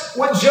that's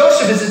what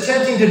Joseph is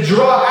attempting to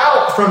draw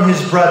out from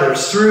his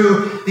brothers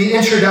through the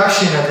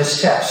introduction of this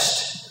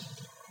test.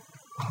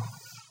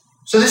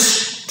 So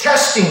this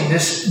testing,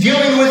 this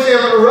dealing with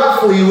them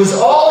roughly, was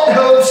all in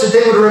hopes that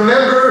they would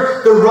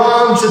remember the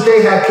wrongs that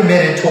they had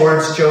committed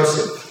towards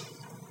Joseph.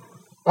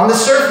 On the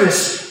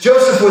surface,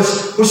 Joseph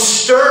was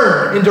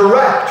stern and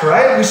direct,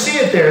 right? We see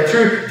it there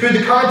through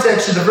the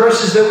context of the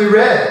verses that we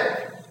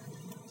read.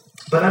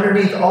 But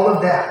underneath all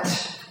of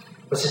that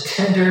was a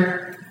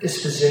tender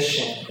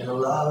disposition and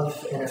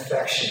love and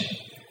affection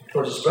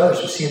towards his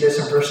brothers. We see this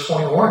in verse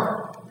 21.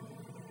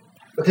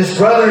 But his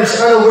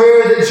brothers,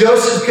 unaware that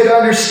Joseph could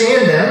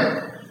understand them,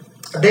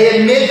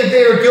 they admit that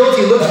they are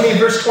guilty. Look at me,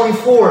 verse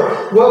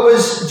 24. What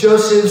was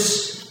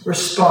Joseph's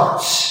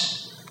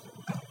response?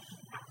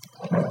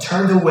 He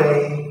turned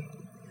away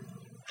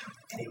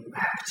and he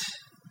wept.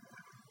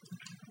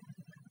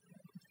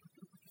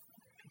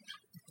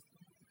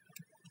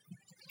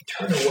 He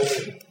turned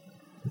away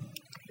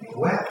and he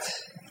wept.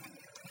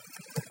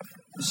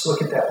 Let's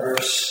look at that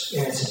verse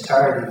in its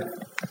entirety.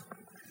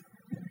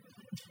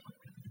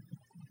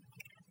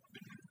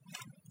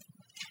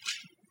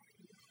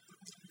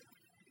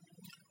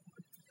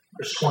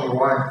 Verse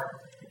 21,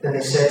 then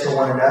they said to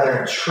one another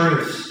in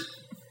truth.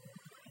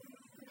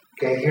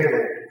 Okay,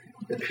 here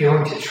they're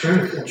appealing to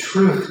truth. In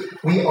truth,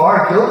 we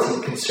are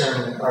guilty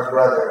concerning our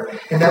brother,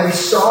 and that we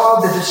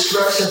saw the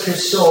distress of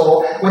his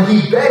soul when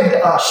he begged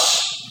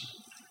us.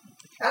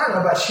 I don't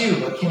know about you,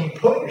 but can you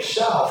put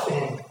yourself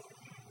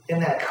in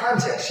that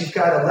context? You've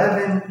got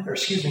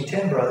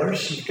 10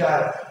 brothers. You've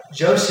got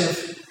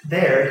Joseph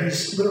there.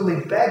 He's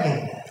literally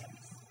begging them.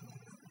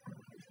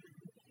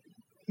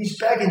 He's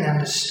begging them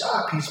to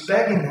stop. He's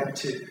begging them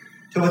to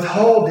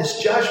withhold this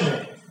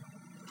judgment.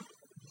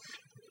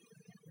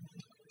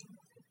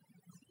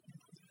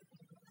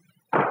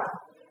 You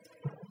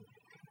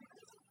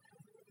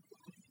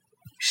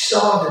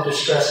saw the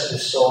distress of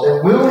his soul. They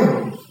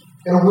willingly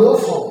and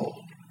willfully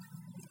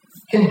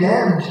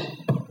condemned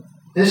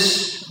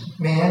this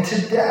man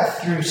to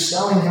death through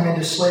selling him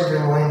into slavery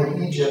in the land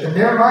of Egypt. In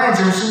their minds,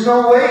 there was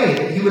no way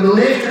that he would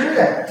live through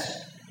that.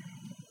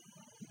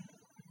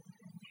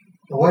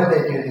 But what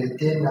did they do? They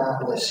did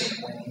not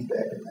listen when he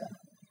begged them.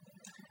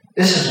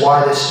 This is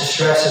why this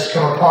distress has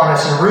come upon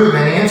us. And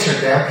Reuben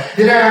answered them,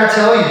 did I not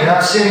tell you, do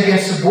not sin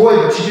against the boy,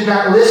 but you did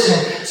not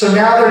listen. So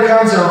now there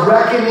comes a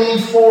reckoning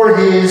for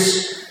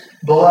his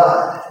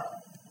blood.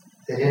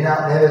 They did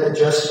not know that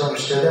Joseph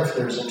understood them, for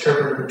there was an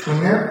interpreter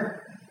between them.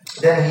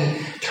 Then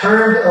he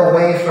turned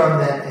away from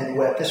them and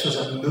wept. This was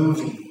a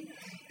moving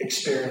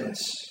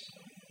experience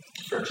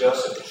for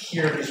Joseph to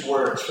hear these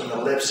words from the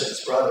lips of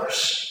his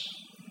brothers.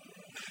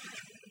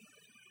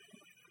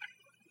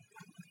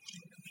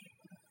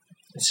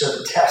 And so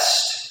the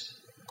test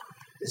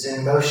is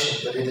in motion,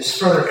 but it is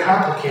further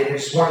complicated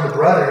as one of the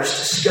brothers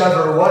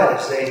discover what?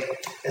 As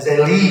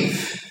they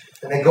leave.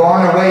 And they go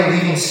on their way,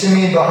 leaving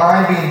Simeon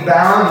behind, being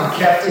bound and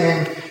kept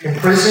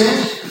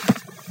imprisoned.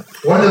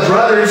 One of the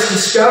brothers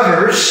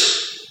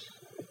discovers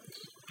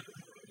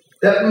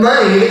that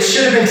money that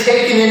should have been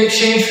taken in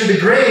exchange for the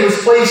grain was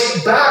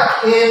placed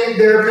back in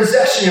their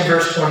possession in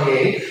verse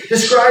 28.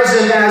 Describes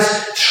them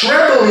as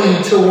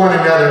trembling to one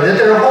another, that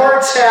their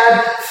hearts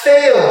had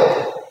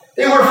failed.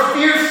 They were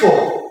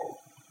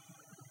fearful.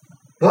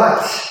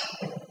 But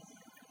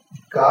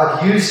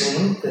God,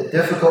 using the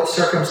difficult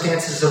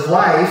circumstances of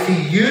life,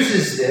 he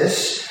uses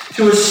this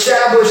to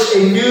establish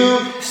a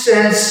new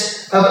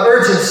sense of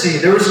urgency.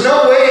 There was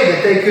no way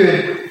that they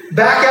could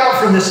back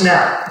out from this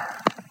now.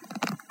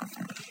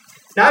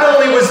 Not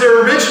only was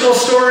their original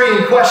story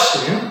in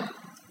question,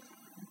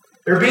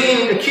 they're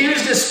being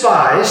accused as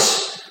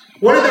spies.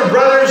 One of their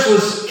brothers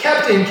was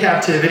kept in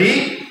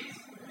captivity,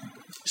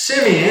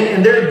 Simeon,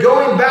 and they're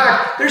going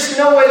back. There's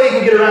no way they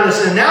can get around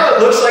this. And now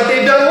it looks like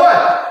they've done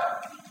what?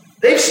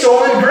 They've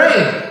stolen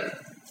grain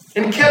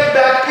and kept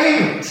back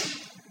payment.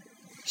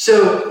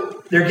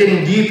 So they're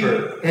getting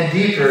deeper and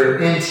deeper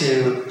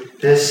into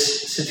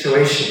this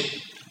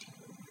situation.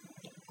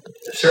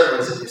 There certainly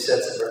is a new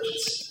sense of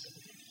urgency.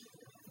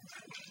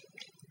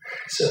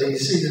 So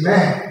these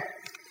men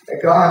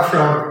had gone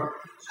from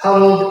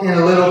huddled in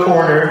a little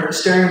corner,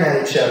 staring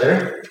at each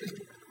other,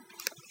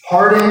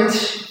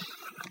 hardened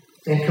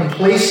and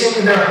complacent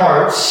in their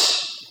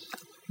hearts,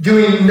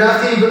 doing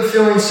nothing but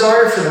feeling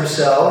sorry for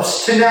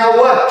themselves, to now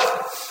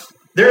what?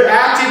 They're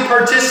active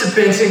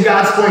participants in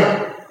God's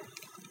plan.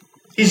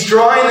 He's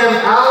drawing them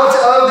out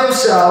of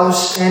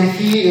themselves, and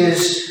he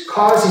is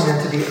causing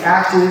them to be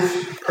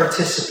active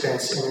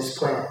participants in his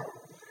plan.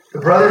 The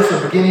brothers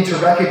were beginning to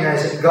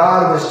recognize that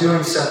God was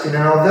doing something,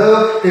 and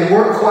although they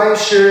weren't quite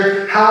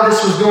sure how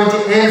this was going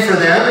to end for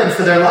them and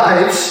for their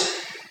lives,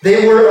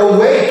 they were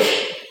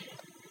awake.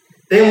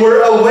 They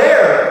were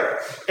aware,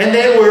 and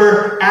they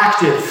were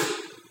active.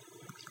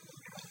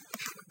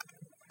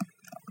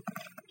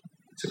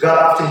 So God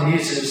often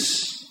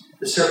uses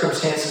the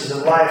circumstances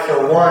of life,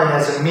 for one,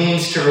 as a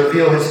means to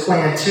reveal his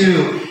plan,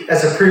 two,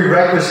 as a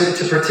prerequisite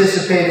to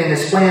participate in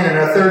his plan. And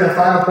our third and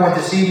final point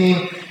this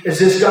evening is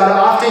this: God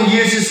often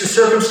uses the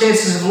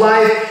circumstances of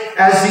life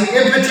as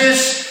the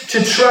impetus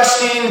to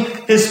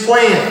trusting his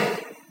plan.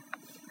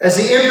 As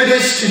the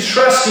impetus to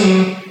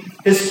trusting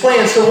his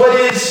plan. So what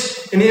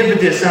is an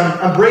impetus?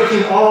 I'm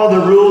breaking all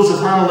the rules of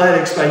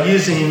homiletics by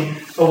using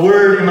a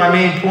word in my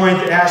main point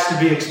that has to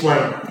be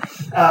explained.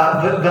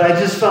 But I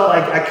just felt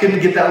like I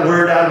couldn't get that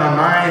word out of my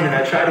mind, and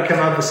I tried to come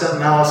up with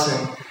something else,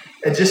 and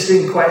it just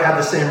didn't quite have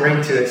the same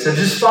ring to it. So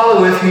just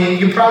follow with me.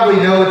 You probably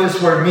know what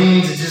this word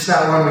means. It's just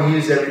not one we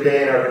use every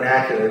day in our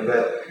vernacular.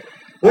 But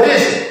what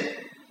is it?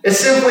 It's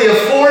simply a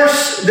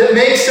force that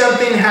makes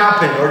something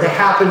happen, or to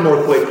happen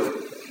more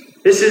quickly.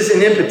 This is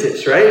an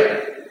impetus,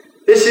 right?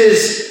 This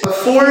is a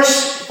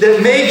force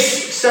that makes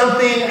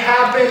something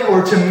happen,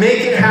 or to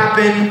make it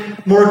happen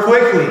more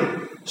quickly.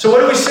 So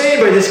what are we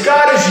saying by this?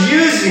 God is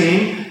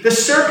using the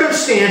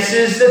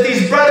circumstances that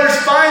these brothers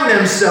find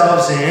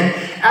themselves in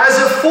as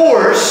a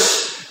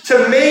force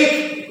to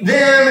make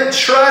them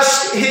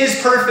trust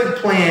his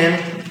perfect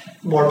plan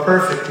more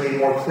perfectly,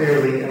 more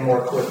clearly, and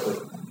more quickly.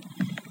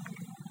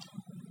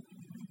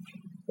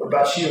 What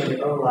about you in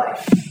your own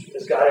life?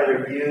 Has God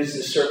ever used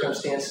the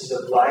circumstances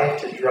of life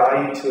to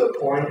draw you to a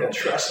point of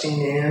trusting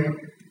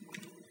him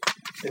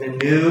in a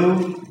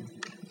new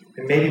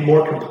and maybe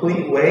more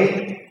complete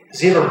way? Has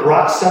he ever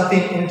brought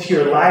something into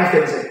your life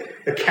that is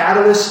a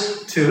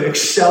catalyst to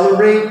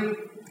accelerate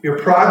your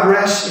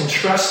progress in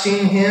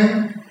trusting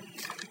him?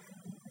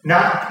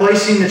 Not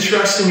placing the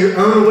trust in your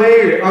own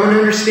way or your own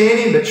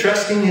understanding, but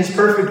trusting his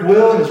perfect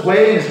will and his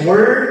way and his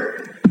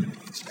word.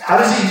 How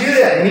does he do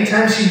that? Many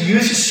times he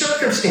uses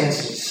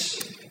circumstances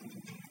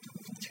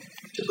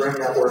to bring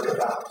that work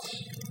about.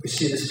 We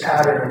see this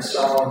pattern in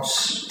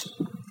Psalms,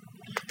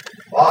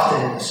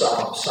 often in the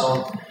Psalms.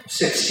 Psalm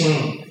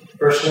 16,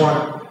 verse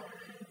 1.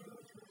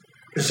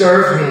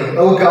 Preserve me,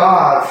 O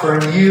God, for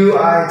in you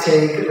I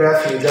take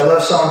refuge. I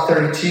love Psalm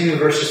 32,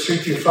 verses 3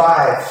 through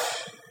 5.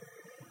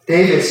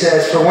 David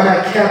says, for when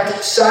I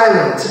kept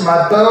silent,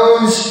 my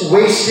bones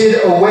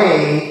wasted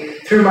away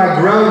through my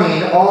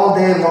groaning all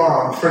day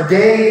long. For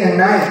day and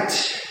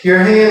night your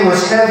hand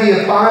was heavy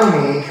upon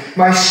me.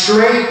 My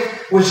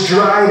strength was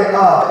dried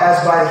up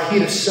as by the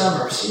heat of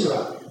summer.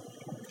 Selah.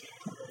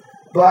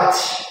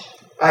 But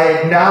I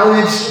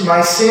acknowledged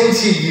my sin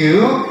to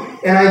you,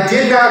 and I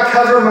did not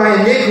cover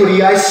my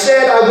iniquity. I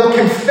said, I will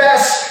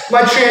confess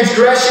my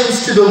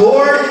transgressions to the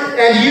Lord,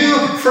 and you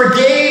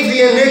forgave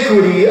the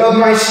iniquity of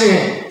my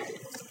sin.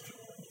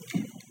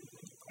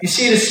 You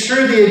see, it is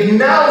through the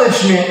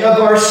acknowledgement of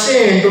our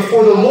sin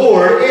before the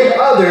Lord and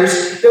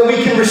others that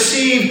we can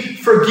receive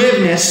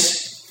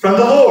forgiveness from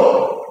the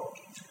Lord.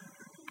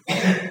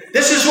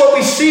 This is what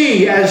we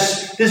see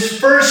as this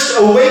first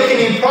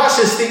awakening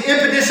process. The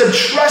impetus of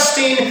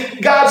trusting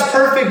God's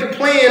perfect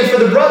plan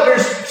for the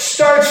brothers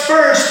starts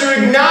first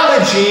through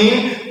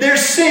acknowledging their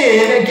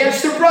sin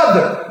against their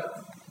brother.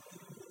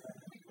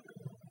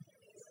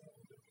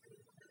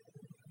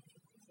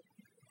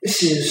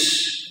 This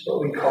is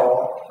what we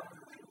call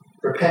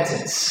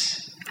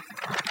repentance,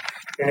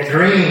 and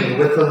agreeing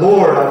with the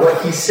Lord on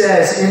what He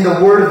says in the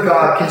Word of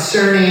God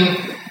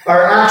concerning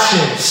our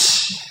actions.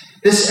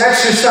 This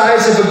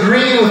exercise of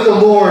agreeing with the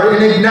Lord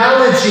and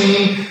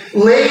acknowledging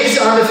lays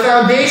on the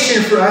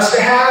foundation for us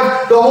to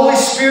have the Holy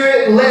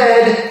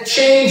Spirit-led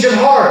change of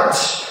heart.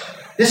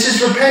 This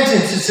is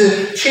repentance. It's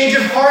a change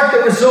of heart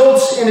that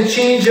results in a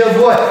change of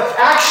what?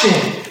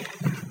 Action.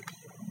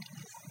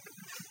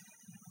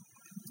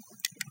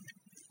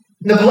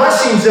 The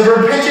blessings of a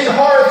repentant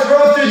heart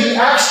flow through the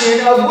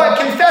action of what?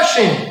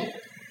 Confession.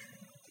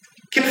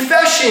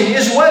 Confession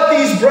is what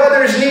these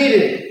brothers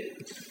needed.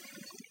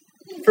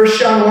 1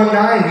 John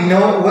 1:9, we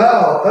know it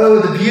well. Oh,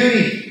 the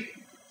beauty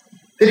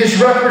that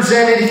is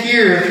represented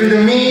here through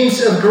the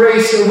means of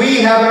grace that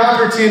we have an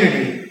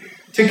opportunity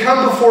to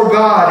come before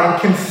God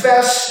and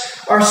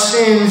confess our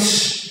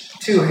sins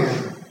to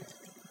Him.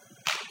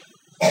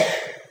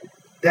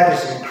 That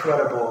is an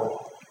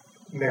incredible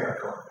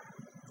miracle.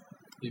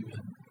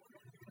 Amen.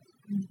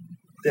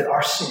 That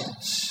our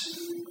sins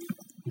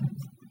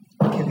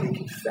can be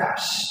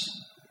confessed.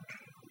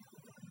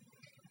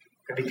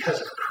 And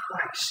because of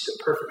Christ,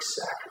 the perfect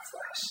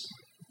sacrifice,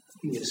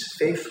 He is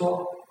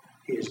faithful,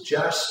 He is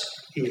just,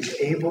 He is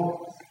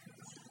able,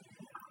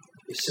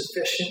 He is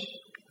sufficient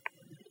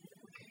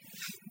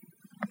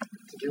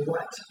to do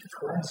what? To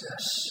cleanse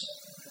us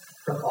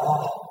from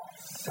all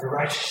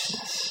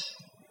unrighteousness.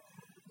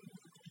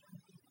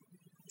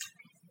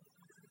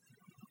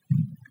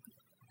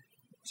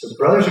 So the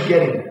brothers are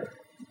getting there.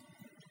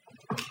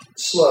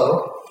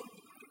 Slow,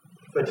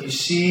 but you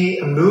see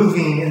a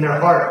moving in their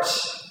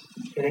hearts,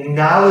 an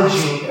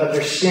acknowledging of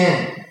their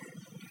sin.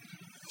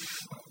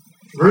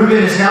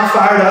 Reuben is now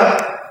fired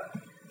up.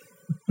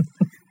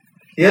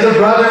 The other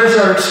brothers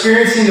are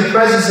experiencing the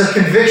presence of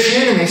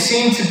conviction, and they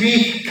seem to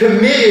be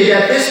committed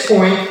at this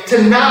point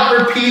to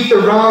not repeat the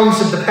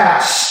wrongs of the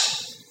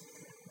past.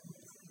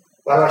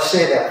 Why do I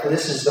say that? Well,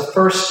 this is the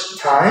first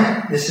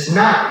time. This is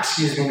not,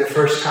 the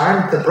first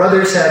time. The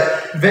brothers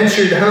have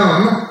ventured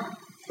home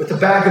with a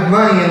bag of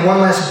money and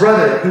one less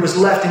brother who was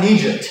left in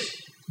Egypt.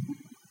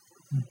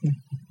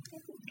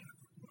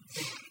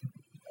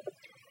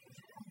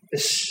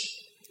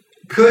 This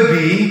could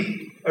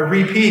be a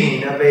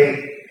repeating of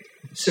a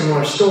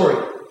similar story.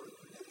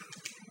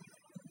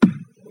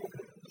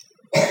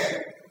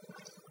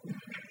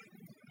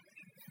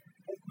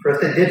 For if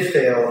they did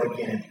fail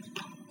again,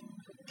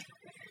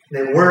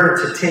 they were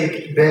to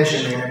take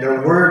Benjamin, and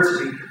there were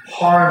to be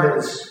harm that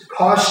was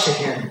caused to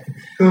him,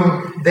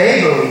 whom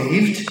they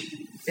believed,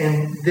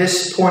 in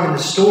this point in the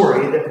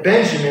story, that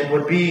Benjamin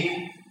would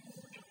be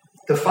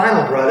the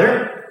final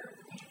brother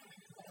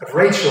of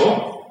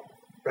Rachel,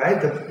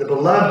 right? The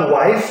beloved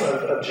wife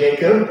of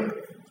Jacob.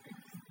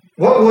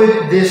 What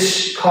would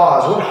this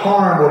cause? What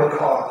harm would it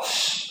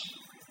cause?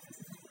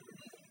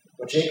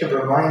 Well, Jacob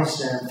reminds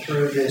them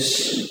through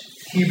this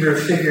Hebrew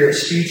figure of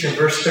speech in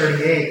verse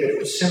 38 that it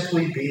would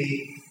simply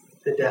be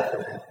the death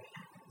of him.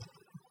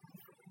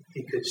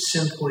 He could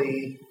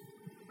simply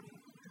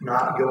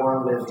not go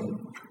on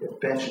living if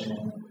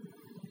Benjamin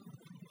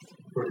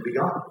were to be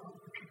gone.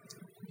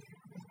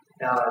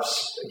 Now,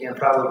 that's, again,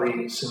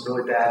 probably some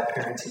really bad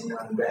parenting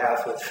on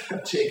behalf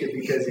of Jacob,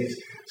 because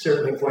he's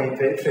certainly playing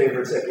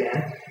favorites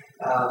again.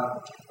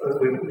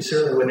 We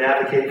certainly wouldn't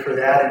advocate for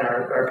that in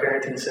our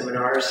parenting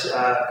seminars,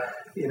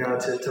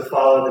 to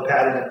follow the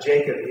pattern of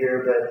Jacob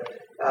here.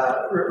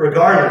 But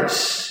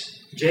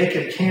regardless,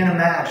 Jacob can't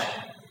imagine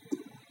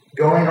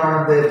going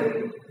on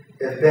living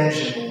if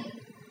Benjamin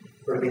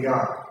were to be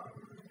gone.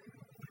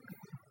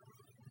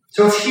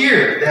 So it's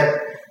here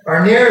that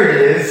our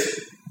narrative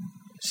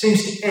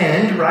seems to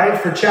end, right,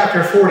 for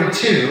chapter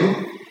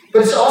 42.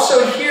 But it's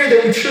also here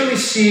that we truly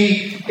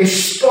see a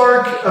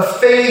spark of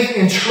faith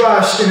and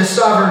trust in a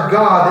sovereign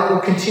God that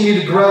will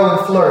continue to grow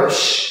and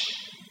flourish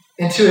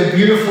into a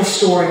beautiful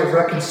story of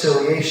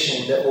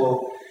reconciliation that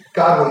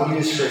God will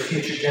use for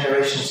future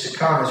generations to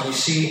come as we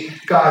see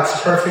God's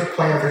perfect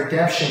plan of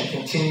redemption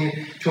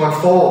continue to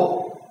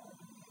unfold.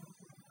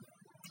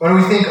 When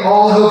we think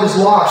all hope is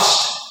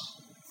lost,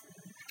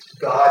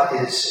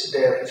 God is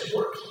there at His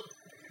work.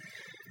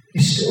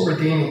 He's still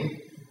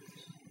redeeming.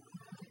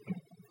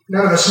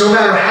 None of us, no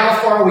matter how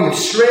far we have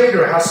strayed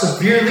or how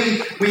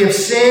severely we have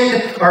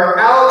sinned, are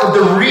out of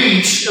the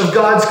reach of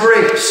God's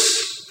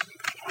grace.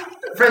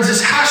 Friends,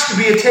 this has to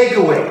be a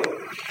takeaway.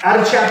 out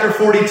of chapter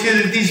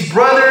 42 that these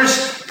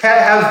brothers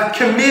have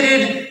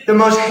committed the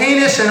most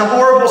heinous and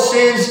horrible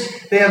sins.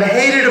 They have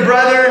hated a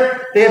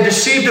brother. They have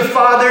deceived a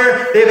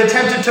father. They have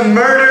attempted to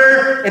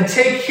murder and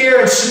take care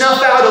and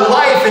snuff out a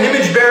life, an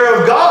image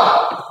bearer of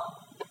God.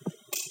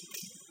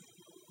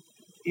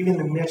 Even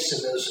in the midst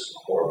of those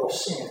horrible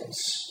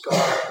sins,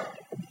 God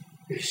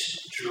is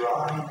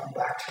drawing them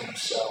back to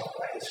himself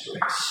by his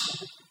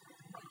grace.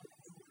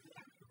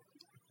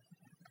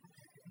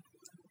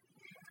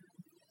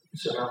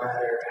 So no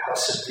matter how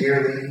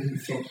severely you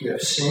think you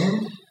have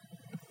sinned,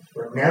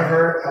 we're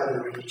never out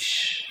of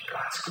reach of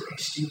God's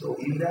grace. Do you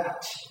believe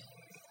that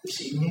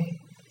this evening?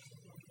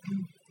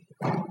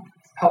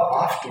 How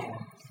often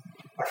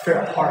our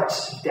frail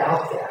hearts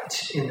doubt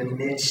that in the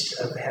midst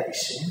of heavy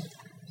sin,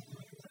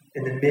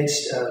 in the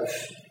midst of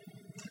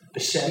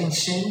besetting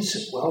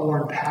sins,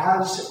 well-worn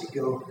paths that we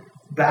go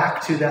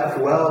back to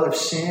that well of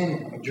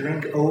sin and we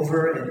drink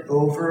over and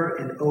over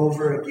and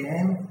over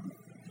again.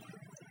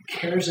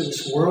 Cares of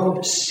this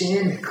world,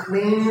 sin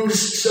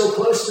clings so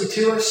closely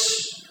to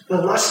us. The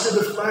lust of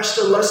the flesh,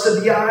 the lust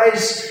of the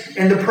eyes,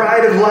 and the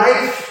pride of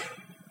life.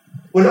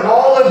 When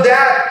all of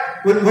that,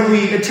 when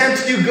we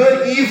attempt to do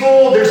good,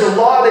 evil, there's a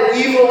law that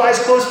evil lies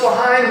close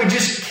behind. We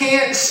just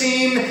can't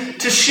seem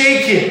to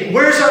shake it.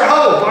 Where's our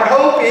hope? Our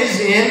hope is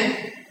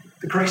in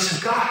the grace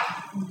of God,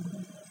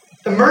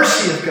 the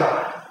mercy of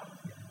God.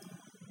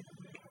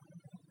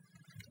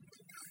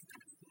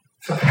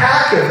 A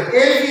pack of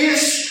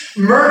envious,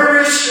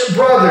 murderous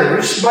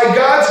brothers, by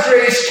God's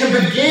grace, can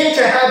begin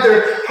to have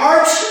their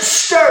hearts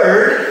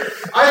stirred.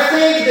 I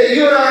think that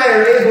you and I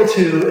are able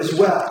to, as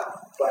well,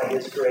 by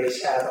his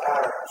grace, have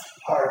our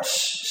hearts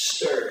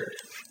stirred.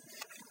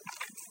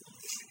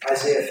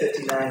 Isaiah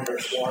 59,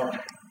 verse 1.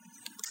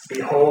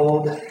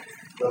 Behold,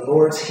 the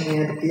Lord's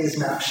hand is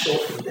not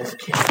shortened that it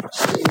cannot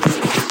save,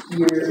 his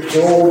ear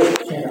dull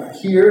that it cannot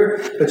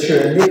hear, but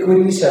your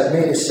iniquities have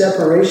made a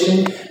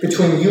separation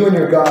between you and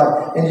your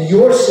God, and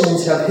your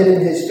sins have hidden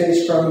his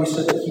face from you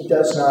so that he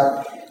does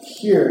not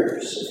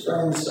hear. So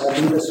friends, I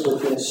leave us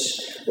with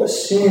this. What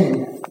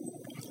sin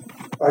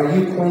are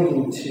you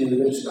clinging to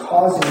that is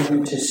causing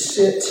you to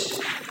sit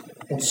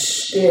and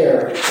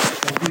stare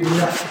and do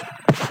nothing?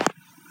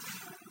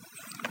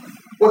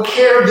 What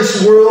care of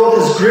this world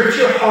has gripped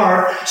your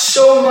heart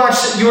so much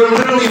that you are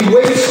literally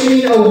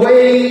wasting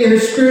away in a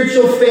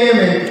spiritual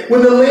famine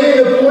when the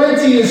land of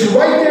plenty is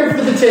right there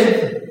for the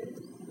taking?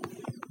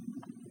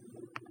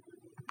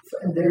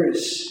 And there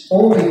is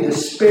only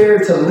despair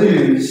to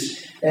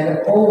lose and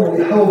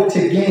only hope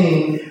to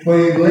gain when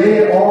you lay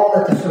it all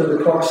at the foot of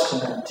the cross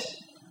tonight.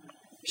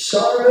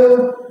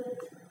 Sorrow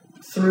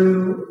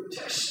through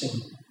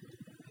testing.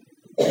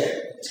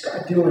 What's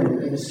God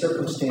doing in the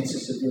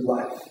circumstances of your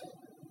life?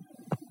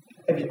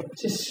 Have you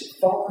just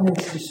fallen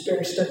into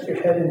despair, stuck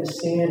your head in the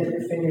sand and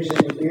your fingers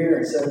in your ear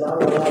and said, la,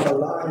 la, la, la,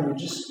 la, and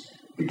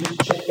you're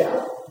just checked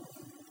out?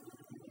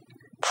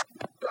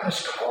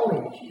 God's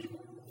calling you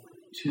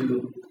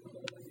to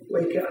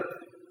wake up,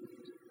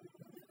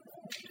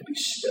 to be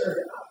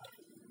stirred up,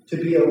 to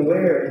be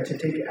aware and to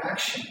take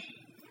action.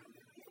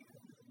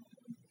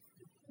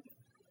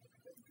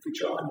 If we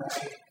draw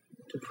nigh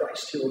to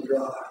Christ, he will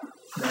draw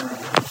nigh.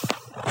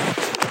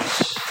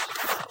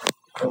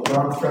 Don't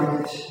run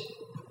from it.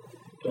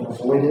 Don't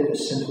avoid it, but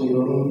simply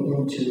lean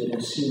into it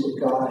and see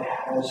what God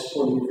has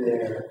for you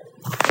there.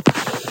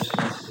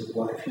 Circumstances of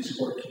life, he's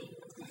working.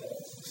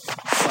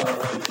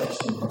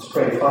 Let's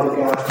pray. Father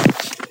God,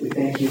 we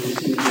thank you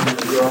this evening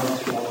for your own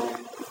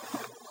throne.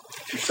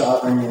 You're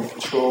sovereign and in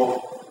control.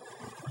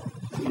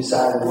 You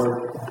desire to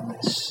work on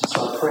this.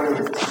 So I pray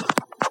that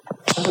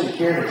somebody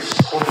here is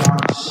holding on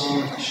to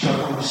sin,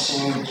 struggling with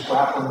sin, is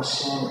grappling with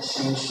sin, that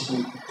seems to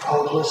be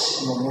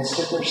hopeless in the midst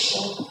of their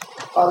sin.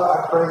 Father,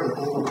 I pray that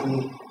they would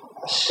be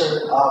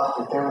stirred up,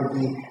 that there would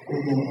be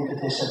maybe an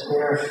impetus of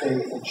their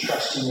faith and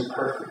trusting your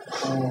perfect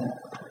plan,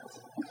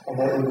 and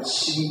that we would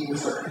see you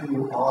for who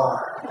you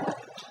are,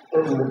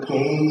 that we would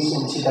gaze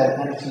into that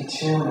empty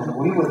tomb and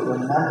we would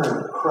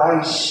remember that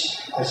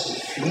Christ has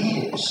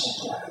defeated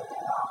sin right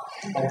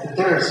now, and that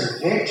there is a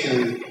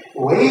victory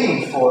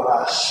waiting for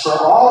us, for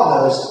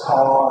all those that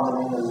call on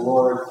the name of the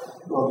Lord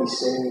will be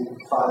saved.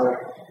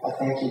 Father, I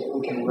thank you that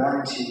we can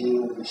run to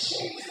you and be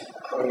safe.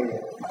 Pray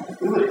that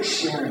we would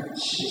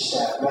experience just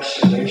that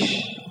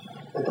restoration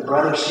that the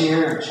brothers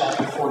here in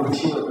chapter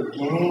 42 are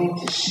beginning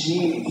to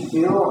see and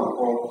feel, and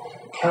will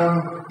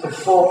come to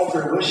full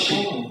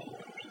fruition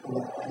in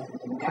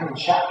the coming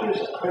chapters.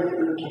 I pray that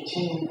we would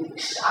continue to be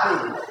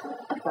excited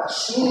about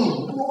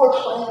seeing your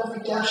plan of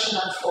redemption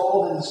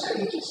unfold in these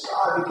pages,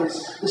 God,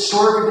 because the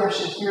story of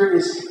redemption here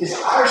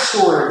is our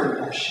story of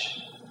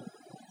redemption.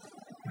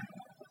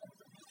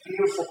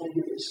 Beautiful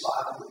thing is,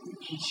 Father, that you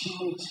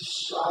continue to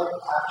strive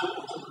after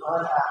and to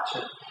run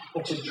after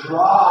and to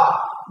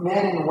draw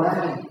men and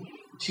women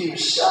to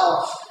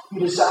yourself.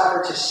 You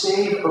desire to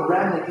save a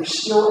remnant. You're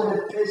still in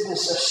the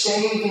business of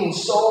saving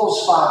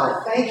souls,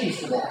 Father. Thank you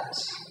for that.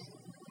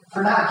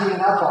 For not giving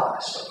up on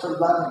us, but for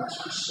loving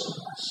us,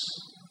 pursuing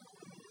us.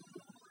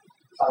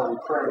 Father, we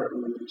pray that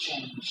we would be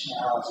changed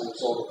now as a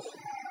result of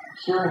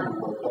hearing the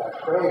word, but I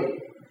pray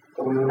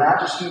that we would not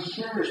just be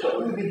hearers, but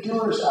we would be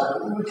doers of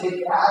it. We would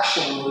take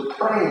action, we would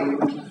pray, we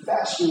would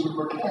confess, we would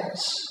repent,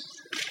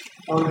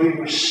 and we would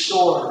be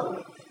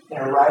restored in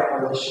a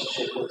right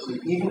relationship with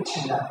you. Even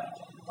tonight,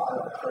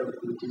 Father, I pray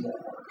that we do that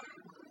work.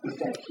 We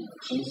thank you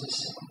in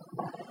Jesus'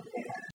 name.